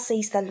say, "Thus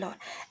says the Lord."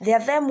 There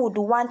are them who would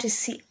want to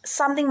see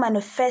something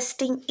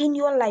manifesting in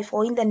your life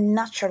or in the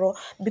natural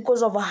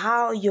because of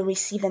how you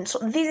receive them. So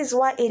this is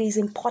why it is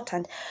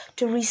important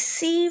to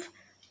receive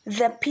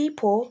the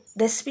people,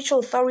 the spiritual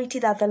authority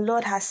that the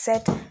Lord has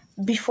set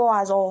before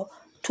us or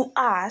to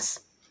us,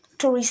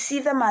 to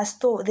receive them as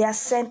though they are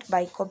sent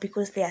by God,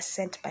 because they are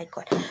sent by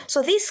God.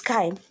 So this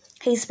guy,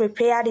 he is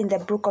prepared in the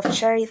brook of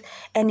Cherith,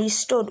 and he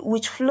stood,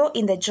 which flow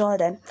in the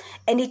Jordan,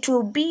 and it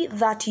will be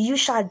that you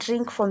shall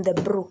drink from the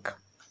brook.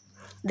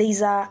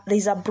 There's a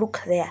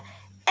brook there,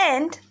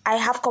 and I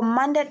have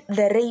commanded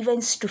the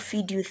ravens to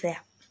feed you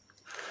there.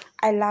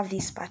 I love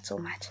this part so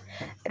much.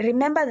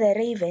 Remember, the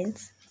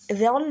ravens,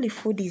 their only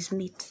food is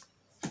meat.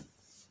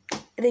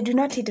 They do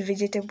not eat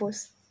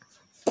vegetables.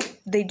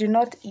 They do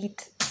not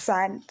eat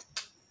sand.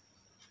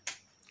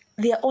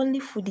 Their only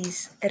food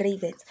is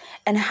ravens.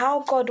 And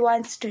how God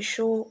wants to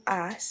show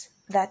us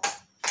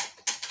that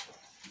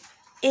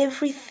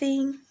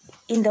everything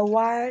in the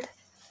world,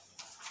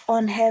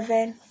 on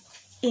heaven,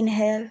 in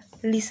hell,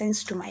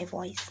 listens to my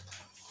voice.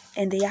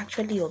 And they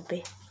actually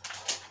obey.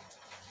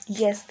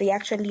 Yes, they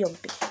actually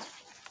obey.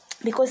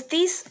 Because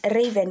this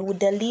raven would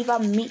deliver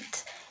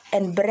meat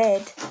and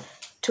bread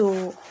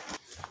to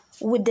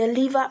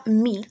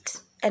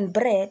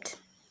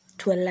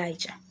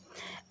Elijah.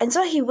 And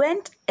so he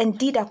went and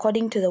did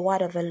according to the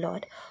word of the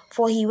Lord,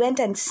 for he went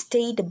and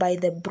stayed by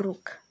the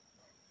brook.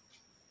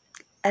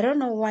 I don't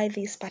know why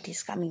this part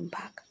is coming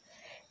back.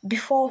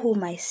 Before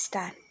whom I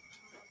stand.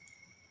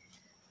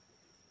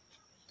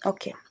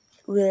 Okay,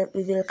 we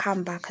will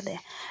come back there.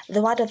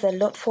 The word of the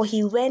Lord, for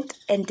he went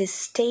and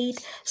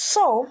stayed.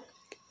 So,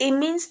 it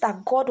means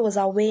that God was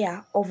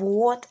aware of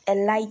what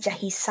Elijah,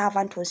 his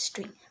servant, was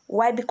doing.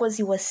 Why? Because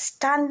he was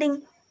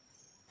standing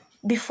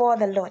before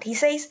the Lord. He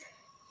says,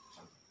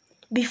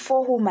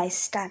 before whom I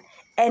stand.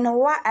 And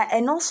why?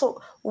 And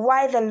also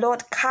why the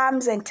Lord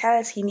comes and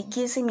tells him, he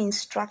gives him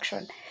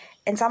instruction.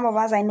 And some of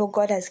us, I know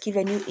God has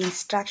given you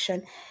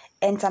instruction,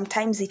 and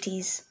sometimes it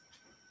is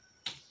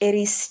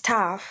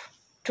tough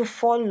to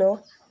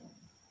follow,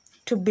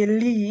 to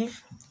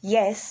believe,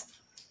 yes,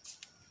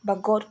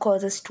 but God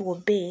calls us to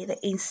obey the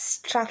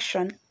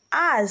instruction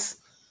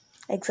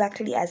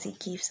exactly as he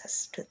gives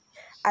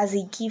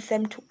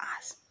them to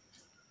us.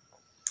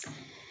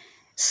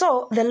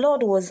 So the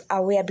Lord was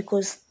aware,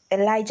 because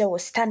Elijah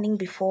was standing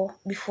before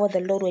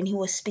the Lord when he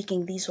was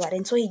speaking these words,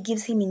 and so he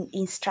gives him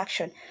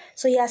instruction.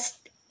 So he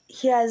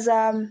has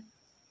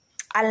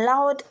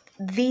allowed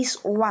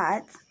these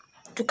words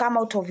to come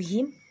out of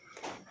him,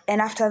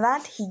 and after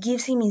that he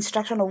gives him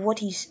instruction of what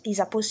he's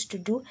supposed to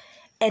do,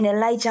 and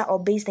Elijah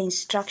obeys the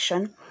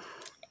instruction.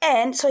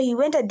 And so he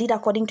went and did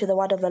according to the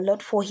word of the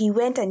Lord, for he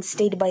went and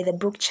stayed by the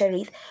brook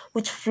Cherith,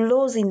 which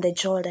flows in the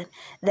Jordan.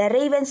 The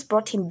ravens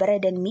brought him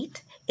bread and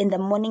meat in the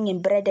morning,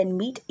 and bread and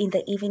meat in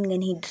the evening,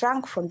 and he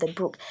drank from the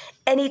brook.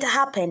 And it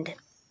happened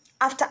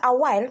after a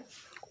while,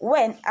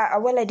 when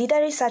I did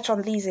a research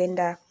on this, and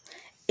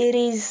it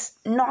is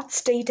not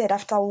stated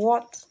after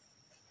what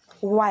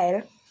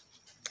while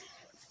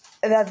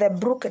that the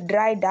brook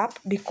dried up,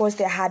 because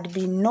there had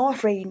been no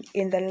rain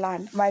in the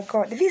land. My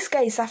God, this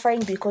guy is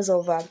suffering because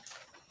of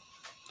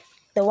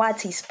the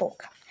words he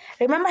spoke.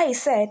 Remember, he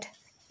said,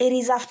 it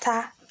is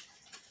after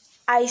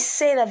I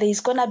say that there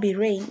is going to be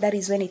rain, that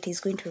is when it is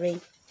going to rain.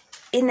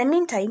 In the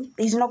meantime,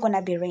 there is not going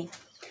to be rain.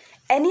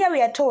 And here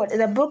we are told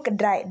the brook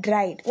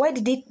dried. Why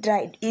did it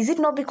dry? Is it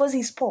not because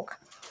he spoke?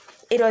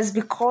 It was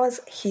because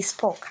he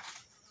spoke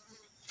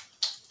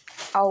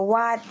a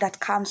word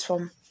that comes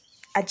from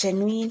a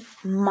genuine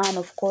man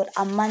of God,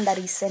 a man that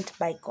is sent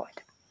by God.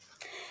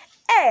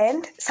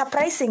 And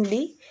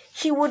surprisingly,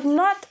 he would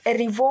not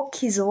revoke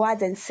his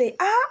words and say,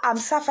 I'm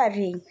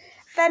suffering,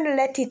 then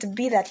let it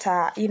be that,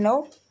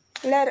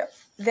 let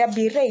there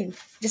be rain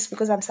just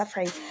because I'm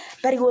suffering.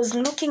 But he was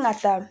looking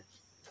at the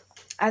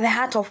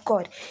heart of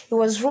God. He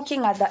was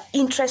looking at the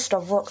interest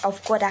of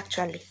God,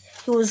 actually.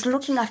 He was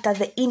looking after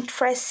the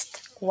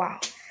interest,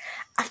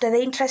 after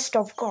the interest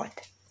of God.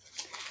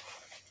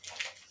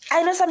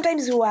 I know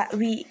sometimes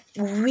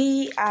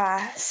we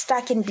are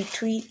stuck in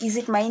between. Is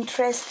it my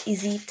interest?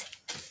 Is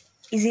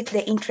it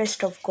the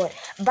interest of God?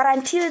 But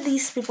until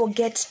these people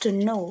get to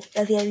know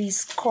that there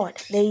is God,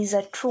 there is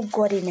a true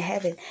God in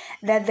heaven,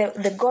 that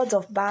the gods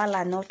of Baal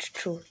are not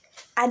true,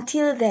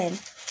 until then,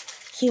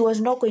 he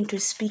was not going to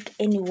speak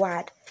any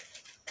word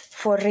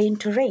for rain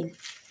to rain.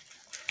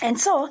 And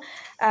so,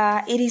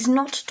 it is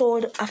not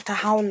told after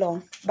how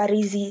long, but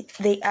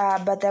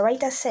the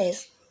writer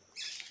says,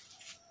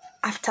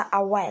 after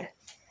a while.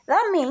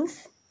 That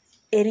means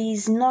it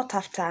is not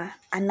after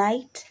a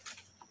night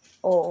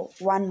or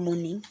one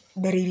morning,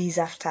 but it is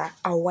after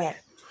a while.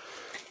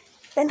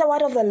 Then the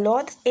word of the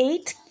Lord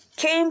 8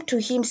 came to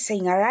him,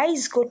 saying,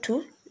 Arise, go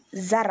to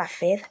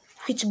Zarephath,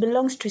 which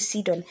belongs to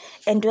Sidon,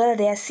 and dwell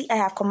there. See, I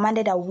have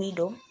commanded a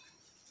widow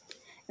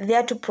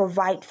there to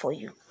provide for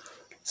you.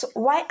 So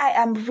why I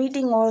am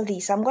reading all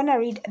this, I'm going to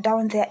read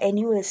down there, and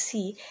you will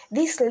see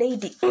this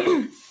lady.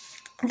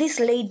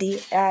 This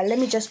lady, let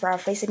me just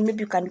paraphrase it.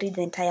 Maybe you can read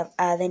the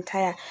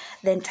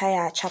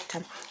entire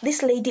chapter.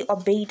 This lady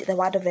obeyed the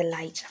word of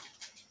Elijah.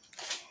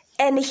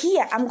 And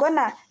here,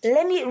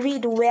 let me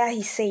read where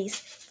he says,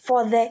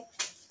 for the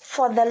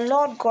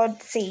Lord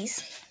God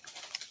says,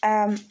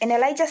 and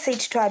Elijah said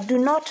to her, do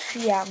not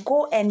fear,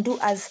 go and do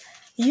as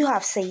you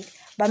have said,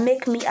 but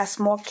make me a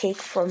small cake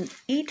from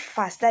it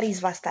first, that is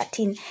verse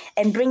 13,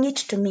 and bring it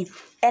to me.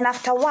 And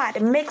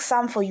afterward, make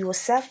some for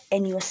yourself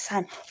and your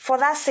son, for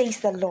that says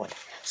the Lord.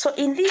 So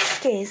in this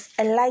case,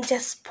 Elijah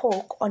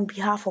spoke on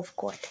behalf of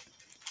God.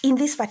 In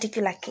this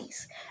particular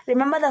case,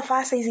 remember the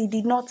first says he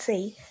did not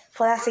say,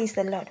 for that says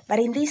the Lord. But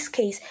in this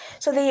case,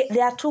 so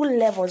there are two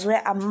levels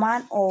where a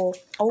man or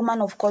a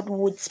woman of God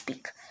would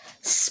speak.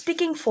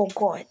 Speaking for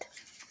God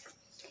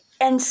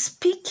and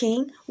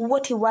speaking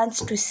what he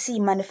wants to see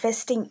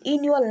manifesting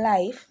in your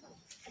life,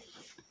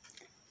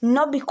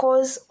 not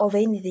because of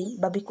anything,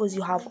 but because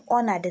you have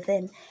honored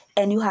them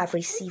and you have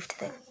received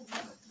them.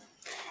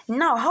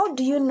 Now, how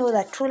do you know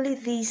that truly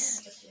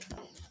this?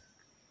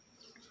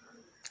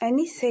 And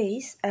he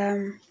says,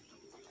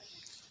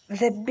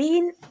 the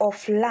bin of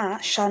flour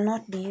shall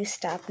not be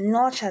used up,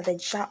 nor shall the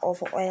jar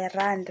of oil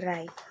run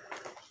dry,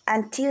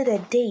 until the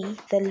day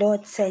the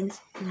Lord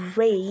sends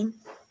rain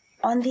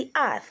on the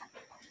earth.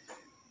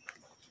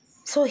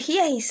 So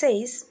here he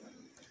says,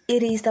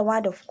 it is the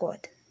word of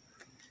God.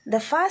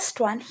 The first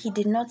one, he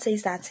did not say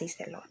that says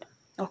the Lord.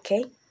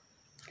 Okay?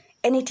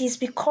 And it is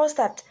because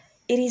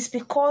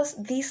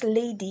this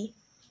lady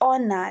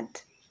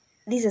honored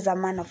this is a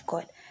man of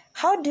God.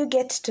 How do you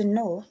get to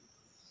know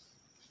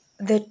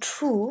the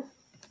true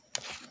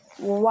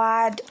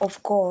word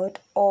of God,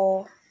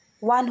 or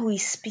one who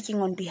is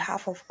speaking on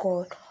behalf of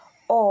God,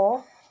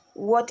 or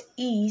what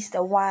is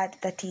the word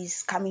that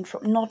is coming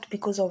from, not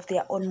because of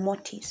their own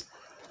motives?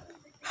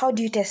 How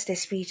do you test the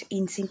spirit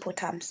in simple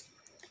terms?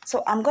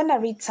 So I'm gonna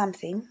read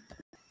something.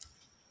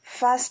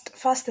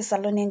 First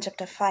Thessalonians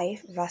chapter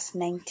 5, verse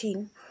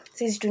 19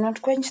 says, "Do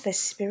not quench the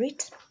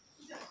spirit,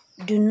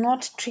 do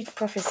not treat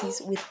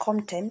prophecies with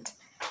contempt,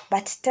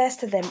 but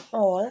test them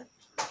all.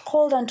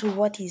 Hold on to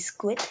what is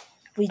good,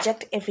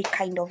 reject every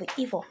kind of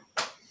evil."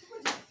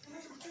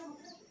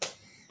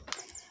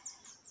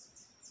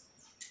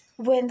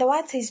 When the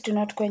word says do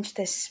not quench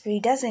the spirit,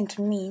 it doesn't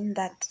mean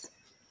that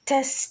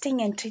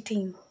testing and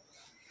treating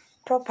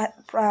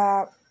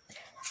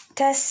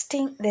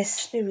testing the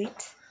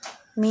spirit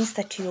means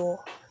that you're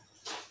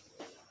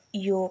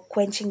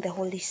quenching the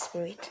Holy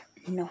Spirit.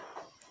 No.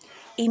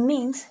 It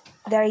means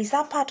there is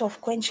a part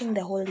of quenching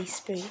the Holy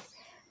Spirit.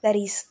 That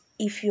is,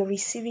 if you've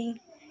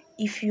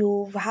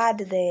heard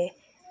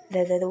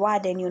the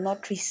word and you're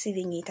not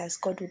receiving it as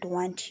God would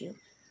want you,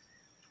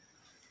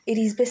 it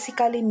is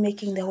basically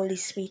making the Holy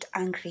Spirit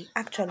angry.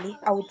 Actually,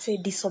 I would say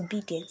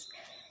disobedience.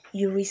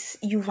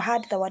 You've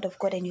heard the word of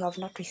God and you have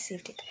not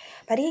received it.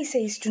 But he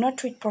says, do not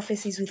treat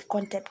prophecies with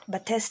contempt,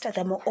 but test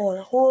them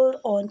all.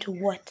 Hold on to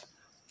what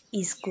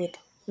is good.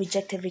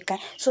 Reject every kind.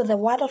 So the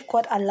word of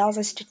God allows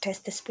us to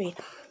test the spirit.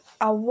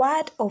 A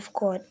word of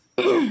God,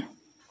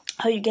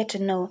 how you get to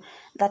know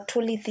that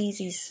truly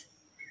this is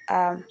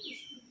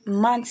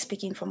man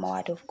speaking from a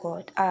word of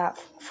God,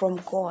 from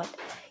God,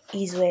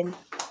 is when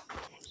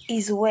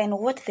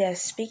what they are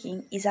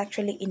speaking is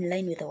actually in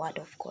line with the word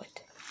of God.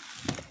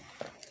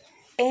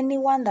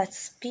 Anyone that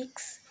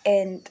speaks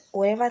and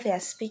whatever they are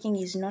speaking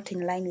is not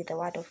in line with the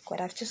word of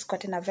God. I've just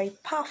gotten a very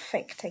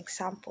perfect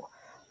example.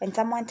 When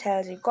someone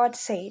tells you, God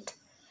said,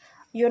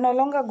 you're no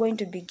longer going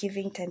to be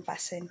giving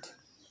 10%.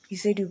 You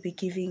said you'll be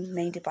giving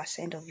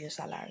 90% of your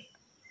salary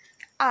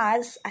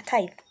as a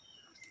tithe.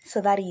 So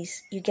that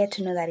is, you get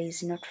to know that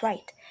is not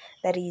right.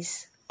 That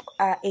is,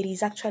 it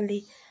is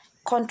actually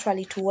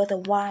contrary to what the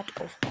word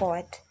of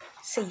God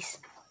says.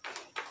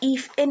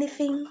 If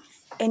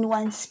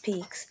anyone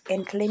speaks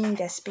and claiming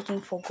they're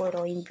speaking for God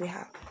or in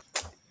behalf,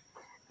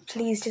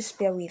 please just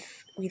bear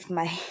with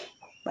my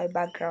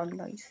background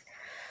noise.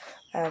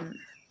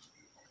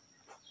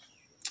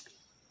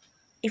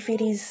 If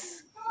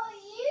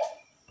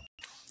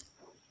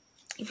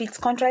it's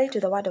contrary to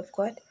the word of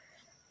God,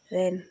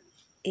 then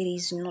it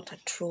is not a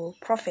true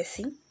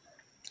prophecy.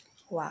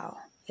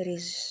 It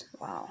is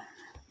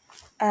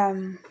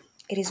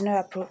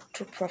not a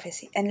true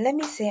prophecy. And let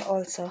me say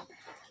also,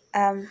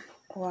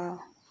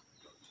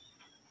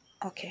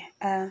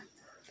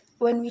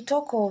 when we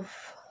talk of,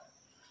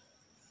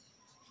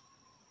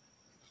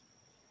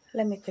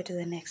 let me go to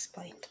the next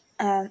point.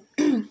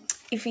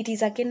 If it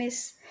is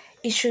against,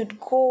 it should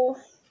go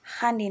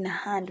hand in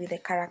hand with the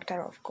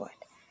character of God.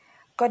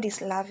 God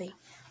is loving.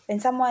 When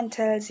someone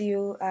tells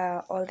you,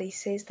 or they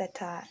says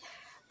that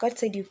God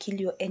said you kill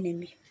your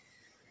enemy,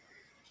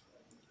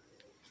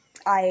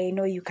 I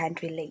know you can't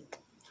relate.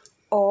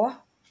 Or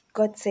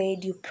God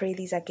said you pray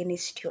this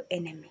against your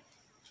enemy.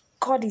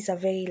 God is a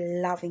very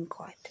loving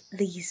God.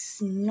 There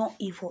is no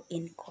evil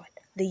in God.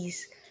 There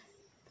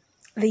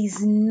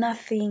is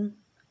nothing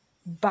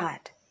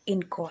bad in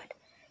God.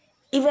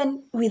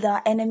 Even with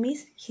our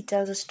enemies, he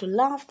tells us to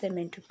love them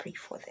and to pray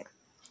for them.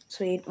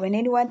 So when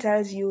anyone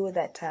tells you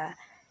that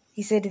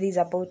he said this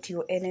about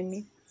your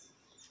enemy,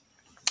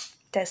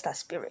 test the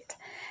spirit.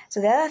 So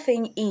the other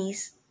thing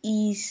is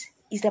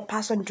the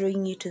person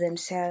drawing you to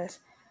themselves,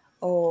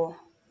 or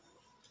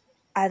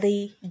are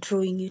they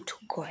drawing you to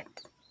God?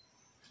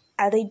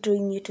 Are they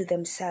drawing you to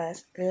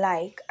themselves?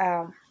 Like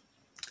I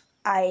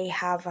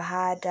have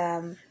had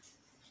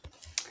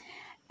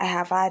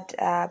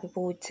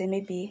people would say,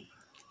 maybe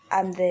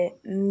I'm the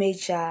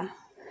major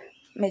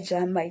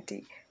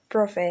mighty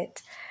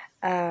prophet,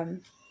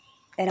 and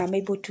I'm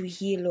able to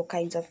heal all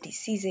kinds of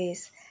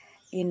diseases.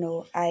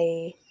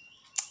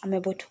 I'm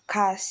able to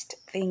cast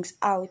things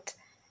out.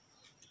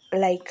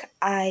 Like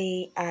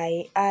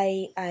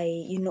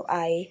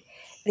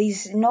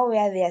there's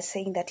nowhere they are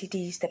saying that it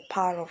is the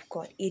power of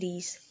God. It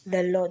is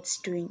the Lord's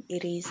doing.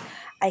 It is,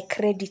 I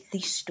credit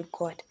this to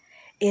God.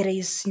 It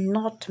is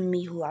not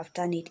me who have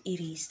done it.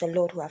 It is the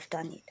Lord who have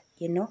done it,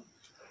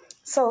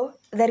 So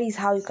that is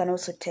how you can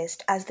also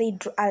test. Are they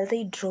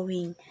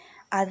drawing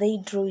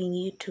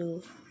you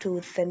to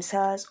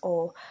themselves?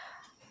 Or,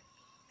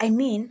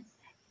 even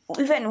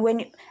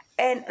when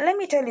and let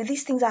me tell you,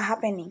 these things are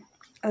happening.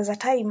 There's a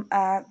time,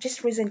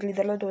 just recently,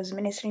 the Lord was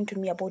ministering to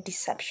me about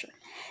deception.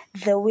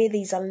 The way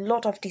there's a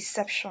lot of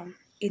deception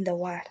in the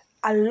world.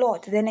 A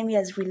lot. The enemy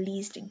has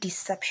released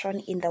deception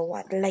in the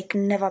world like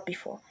never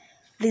before.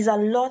 There's a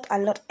lot.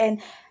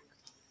 And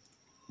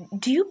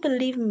do you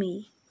believe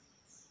me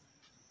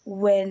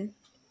when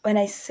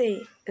I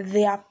say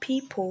there are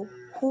people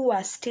who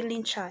are still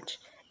in church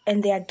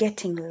and they are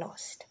getting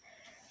lost?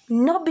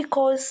 Not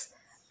because,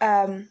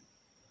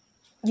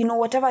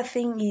 whatever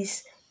thing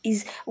is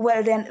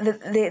well, then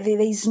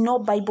there is no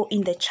Bible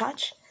in the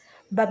church,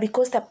 but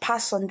because the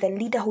person, the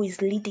leader who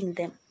is leading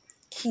them,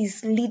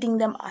 he's leading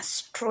them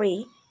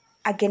astray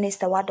against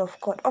the word of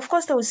God. Of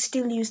course, they will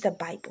still use the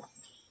Bible.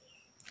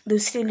 they'll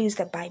still use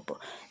the Bible.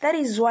 That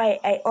is why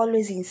I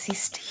always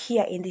insist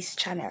here in this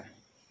channel.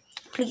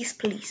 Please,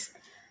 please,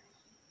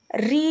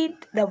 read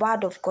the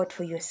word of God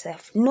for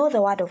yourself. Know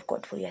the word of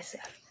God for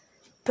yourself.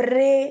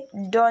 Pray.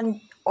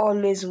 Don't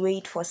always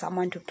wait for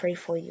someone to pray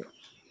for you.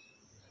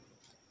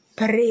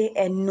 Pray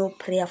and know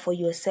prayer for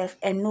yourself,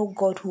 and know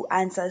God who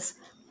answers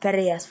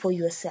prayers for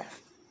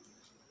yourself.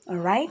 All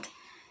right?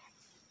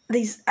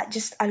 There's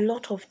just a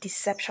lot of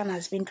deception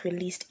has been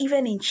released,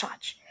 even in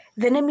church.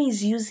 The enemy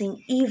is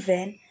using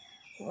even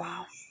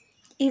the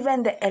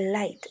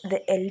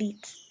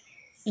elite.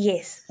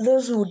 Yes,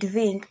 those who would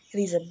think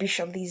there's a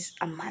bishop, there's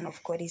a man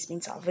of God, he's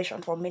been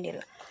salvation for many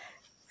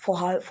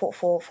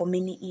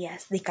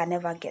years. They can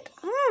never get.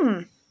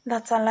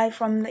 That's a lie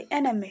from the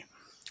enemy.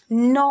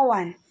 No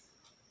one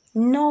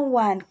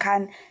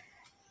can.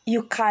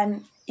 You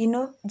can,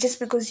 just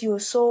because you're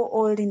so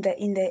old in the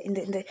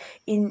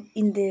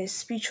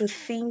spiritual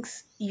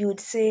things, you would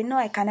say, no,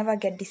 I can never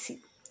get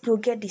deceived. You'll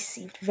get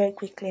deceived very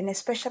quickly, and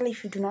especially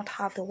if you do not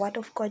have the word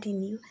of God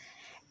in you.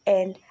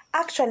 And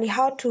actually,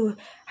 how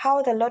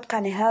the Lord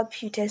can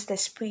help you test the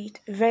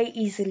spirit very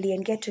easily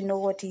and get to know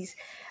what is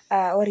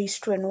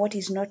true and what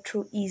is not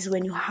true is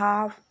when you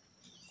have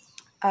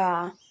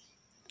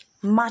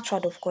much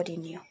word of God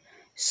in you.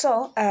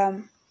 So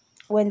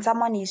when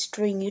someone is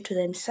drawing you to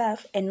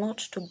themselves and not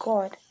to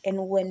God,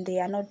 and when they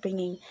are not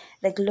bringing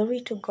the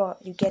glory to God,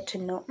 you get to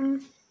know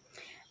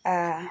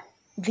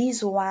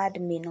this word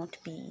may not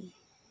be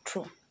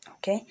true.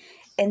 Okay.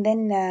 And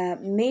then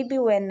maybe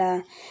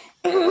when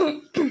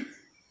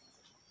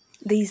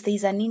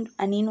there's an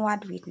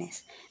inward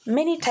witness.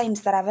 Many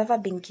times that I've ever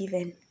been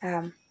given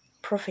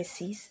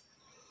prophecies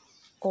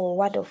or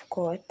word of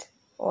God,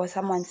 or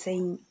someone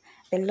saying,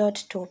 the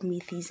Lord told me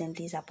this and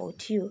this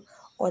about you,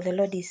 or the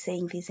Lord is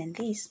saying this and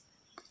this.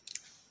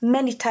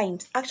 Many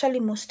times, actually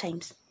most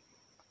times,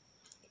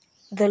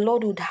 the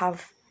Lord would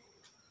have,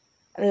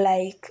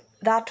 like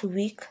that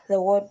week, the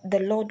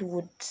Lord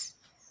would,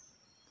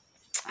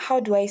 how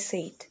do I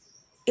say it?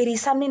 It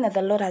is something that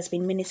the Lord has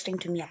been ministering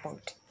to me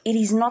about. It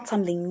is not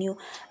something new.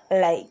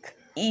 Like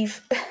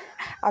if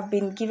I've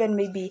been given,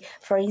 maybe,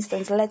 for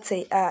instance, let's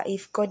say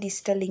if God is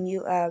telling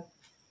you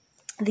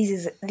this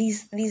is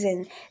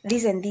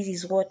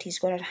what is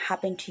going to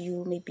happen to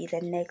you maybe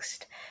the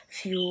next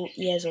few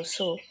years or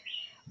so,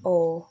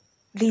 or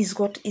this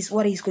is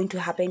what is going to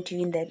happen to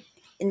you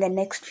in the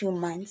next few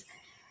months.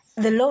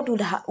 The Lord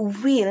will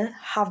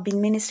have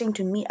been ministering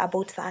to me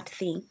about that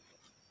thing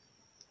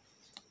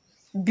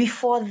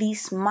before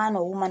this man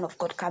or woman of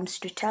God comes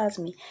to tells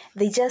me.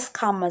 They just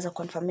come as a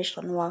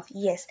confirmation. Well,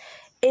 yes,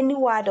 any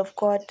word of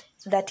God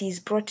that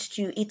is brought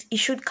to you, it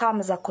should come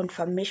as a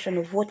confirmation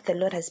of what the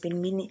Lord has been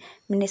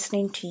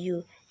ministering to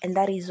you, and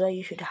that is why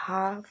you should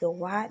have the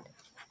word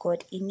of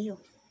God in you.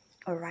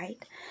 All right.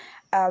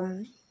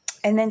 And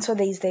then so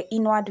there is the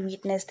inward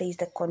witness, there is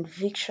the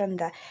conviction,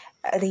 that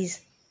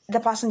the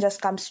person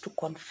just comes to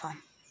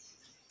confirm.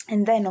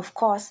 And then, of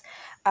course,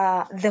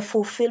 the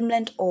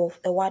fulfillment of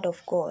the word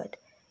of God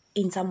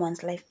in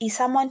someone's life. If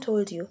someone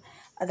told you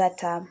that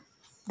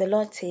the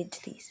Lord said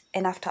this,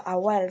 and after a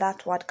while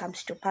that word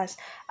comes to pass,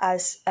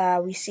 as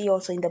we see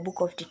also in the book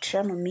of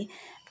Deuteronomy,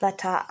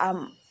 that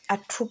a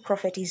true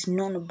prophet is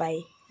known by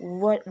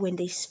when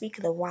they speak,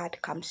 the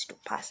word comes to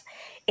pass.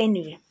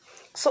 Anyway,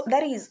 so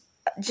that is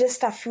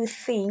just a few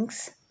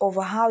things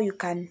over how you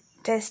can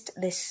test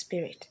the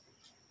spirit.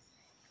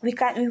 We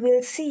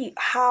will see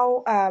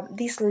how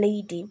this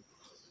lady,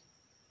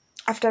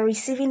 after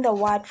receiving the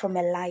word from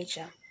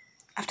Elijah,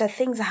 after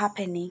things are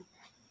happening,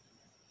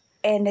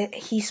 and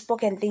he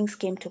spoke and things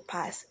came to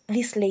pass,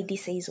 this lady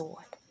says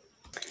what?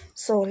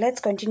 So let's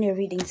continue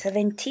reading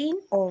 17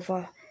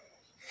 over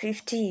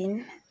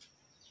 15.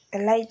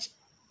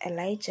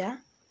 Elijah,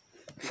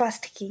 1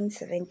 Kings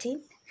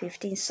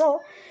 17:15.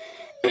 So,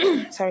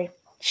 sorry,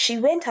 she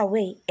went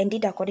away and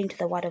did according to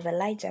the word of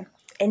Elijah,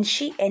 and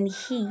she and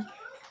he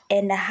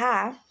and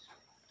her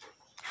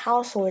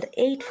household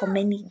ate for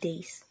many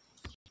days.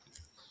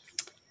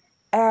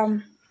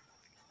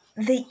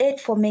 They ate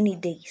for many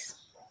days.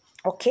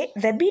 Okay,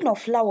 the bin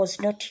of flour was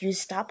not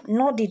used up,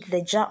 nor did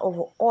the jar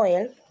of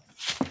oil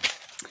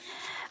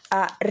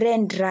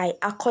ran dry,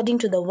 according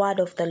to the word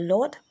of the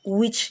Lord,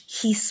 which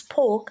he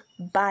spoke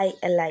by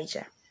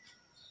Elijah.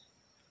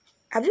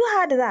 Have you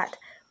heard that?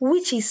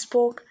 Which he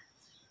spoke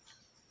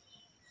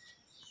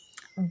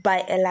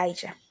by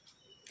Elijah.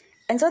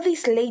 And so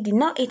this lady,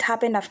 now it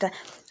happened after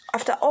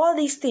all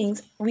these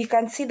things, we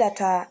can see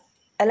that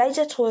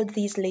Elijah told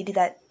this lady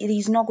that it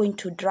is not going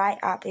to dry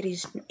up. It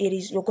is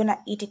you're gonna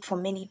eat it for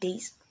many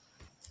days.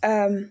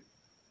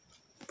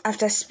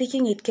 After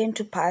speaking, it came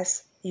to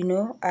pass.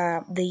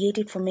 They ate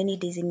it for many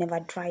days. It never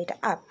dried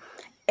up.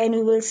 And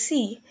we will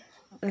see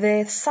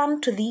the son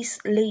to this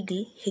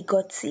lady, he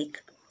got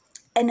sick.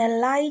 And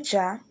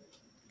Elijah,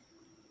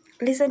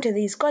 listen to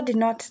this. God did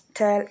not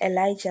tell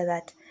Elijah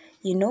that,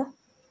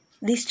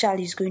 this child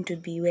is going to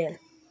be well.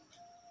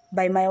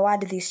 By my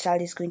word, this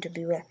child is going to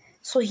be well.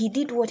 So he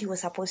did what he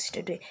was supposed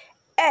to do.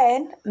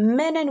 And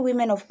men and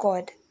women of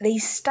God, they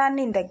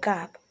stand in the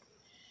gap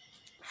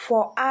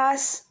for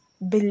us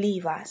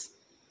believers.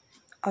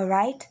 All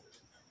right?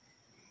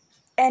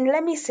 And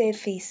let me say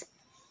this.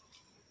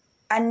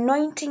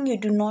 Anointing you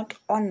do not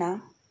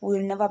honor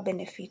will never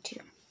benefit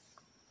you.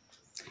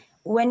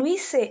 When we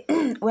say,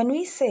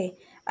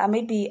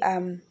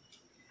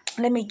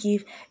 let me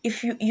give,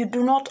 if you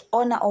do not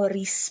honor or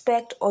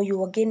respect, or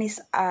you against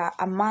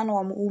a man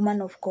or a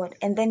woman of God,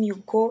 and then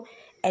you go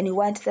and you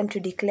want them to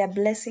declare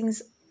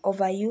blessings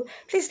over you,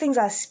 these things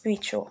are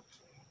spiritual.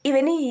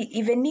 Even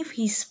if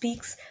he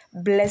speaks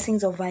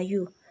blessings over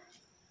you,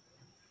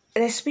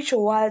 the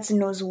spiritual world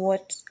knows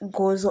what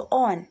goes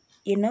on,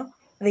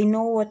 They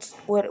know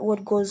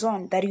what goes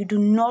on, that you do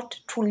not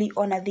truly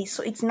honor this,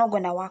 so it's not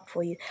going to work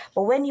for you.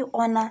 But when you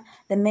honor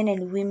the men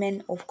and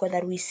women of God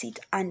that we sit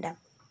under,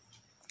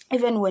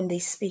 even when they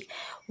speak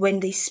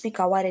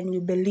a word and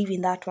you believe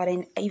in that word,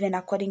 and even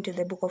according to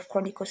the book of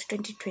Chronicles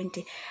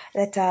 20:20,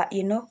 that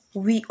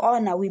we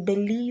honor, we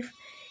believe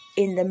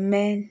in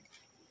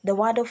the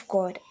word of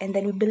God, and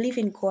then we believe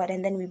in God,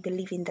 and then we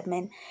believe in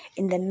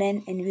the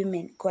men and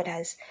women God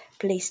has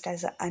placed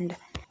us under.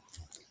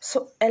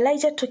 So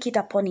Elijah took it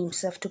upon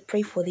himself to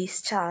pray for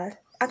this child.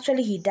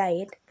 Actually, he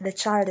died. The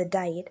child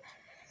died,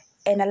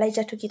 and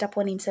Elijah took it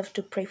upon himself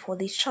to pray for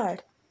this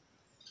child.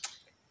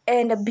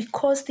 And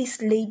because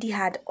this lady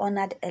had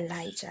honored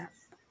Elijah,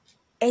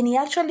 and he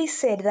actually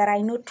said that,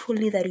 I know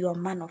truly that you are a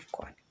man of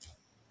God.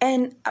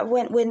 And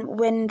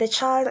when the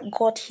child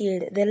got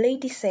healed, the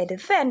lady said,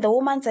 then the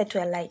woman said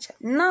to Elijah,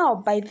 now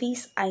by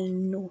this I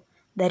know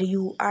that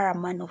you are a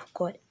man of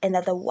God, and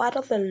that the word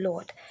of the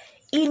Lord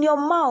in your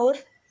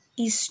mouth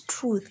is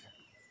truth.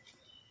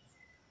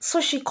 So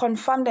she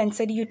confirmed and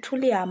said, you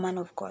truly are a man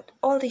of God.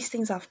 All these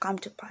things have come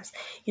to pass.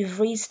 You've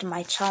raised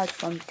my child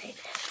from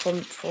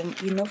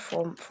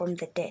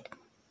the dead.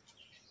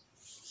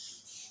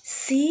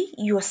 See,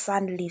 your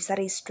son lives. That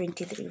is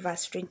 23,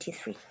 verse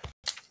 23.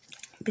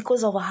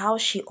 Because of how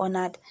she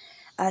honored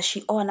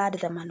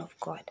the man of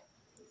God,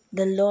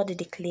 the Lord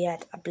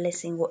declared a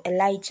blessing, or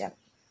Elijah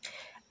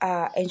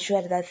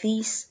ensured that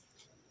this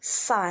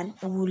son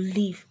will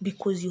live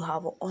because you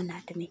have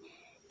honored me.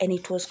 And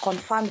it was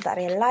confirmed that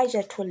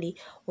Elijah truly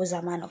was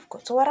a man of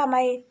God. So what am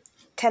I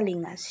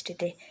telling us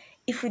today?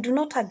 If we do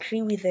not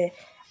agree with the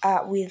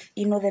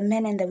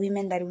men and the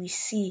women that we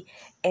see,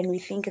 and we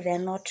think they're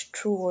not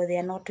true or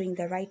they're not doing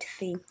the right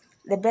thing,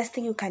 the best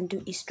thing you can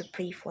do is to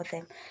pray for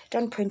them.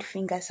 Don't point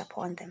fingers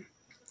upon them.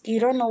 You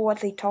don't know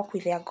what they talk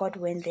with their God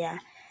when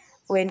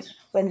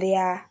they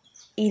are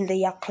in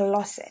their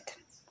closet.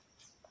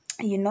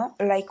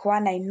 Like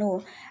one I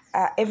know,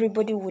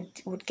 everybody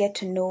would get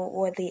to know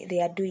what they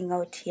are doing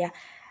out here.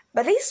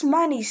 But this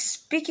man is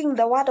speaking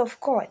the word of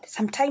God.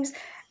 Sometimes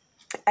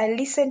I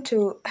listen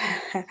to,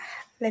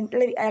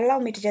 allow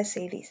me to just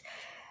say this.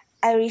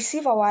 I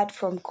receive a word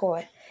from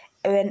God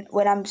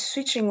when I'm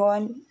switching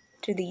on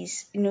to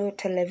these,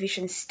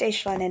 television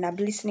station, and I'm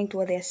listening to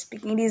what they're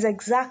speaking. It is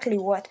exactly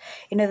what,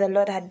 the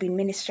Lord had been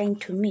ministering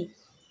to me.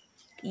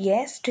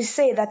 Yes, to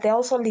say that they're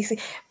also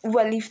listening.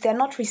 Well, if they're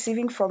not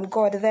receiving from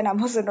God, then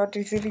I'm also not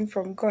receiving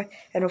from God.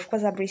 And of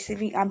course,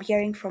 I'm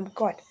hearing from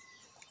God.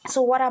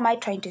 So what am I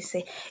trying to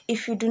say?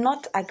 If you do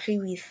not agree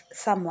with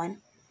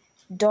someone,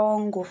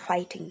 don't go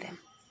fighting them.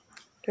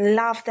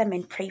 Love them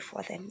and pray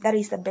for them. That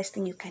is the best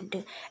thing you can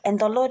do. And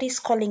the Lord is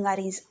calling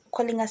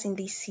us in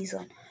this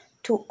season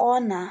to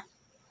honor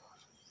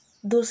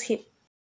those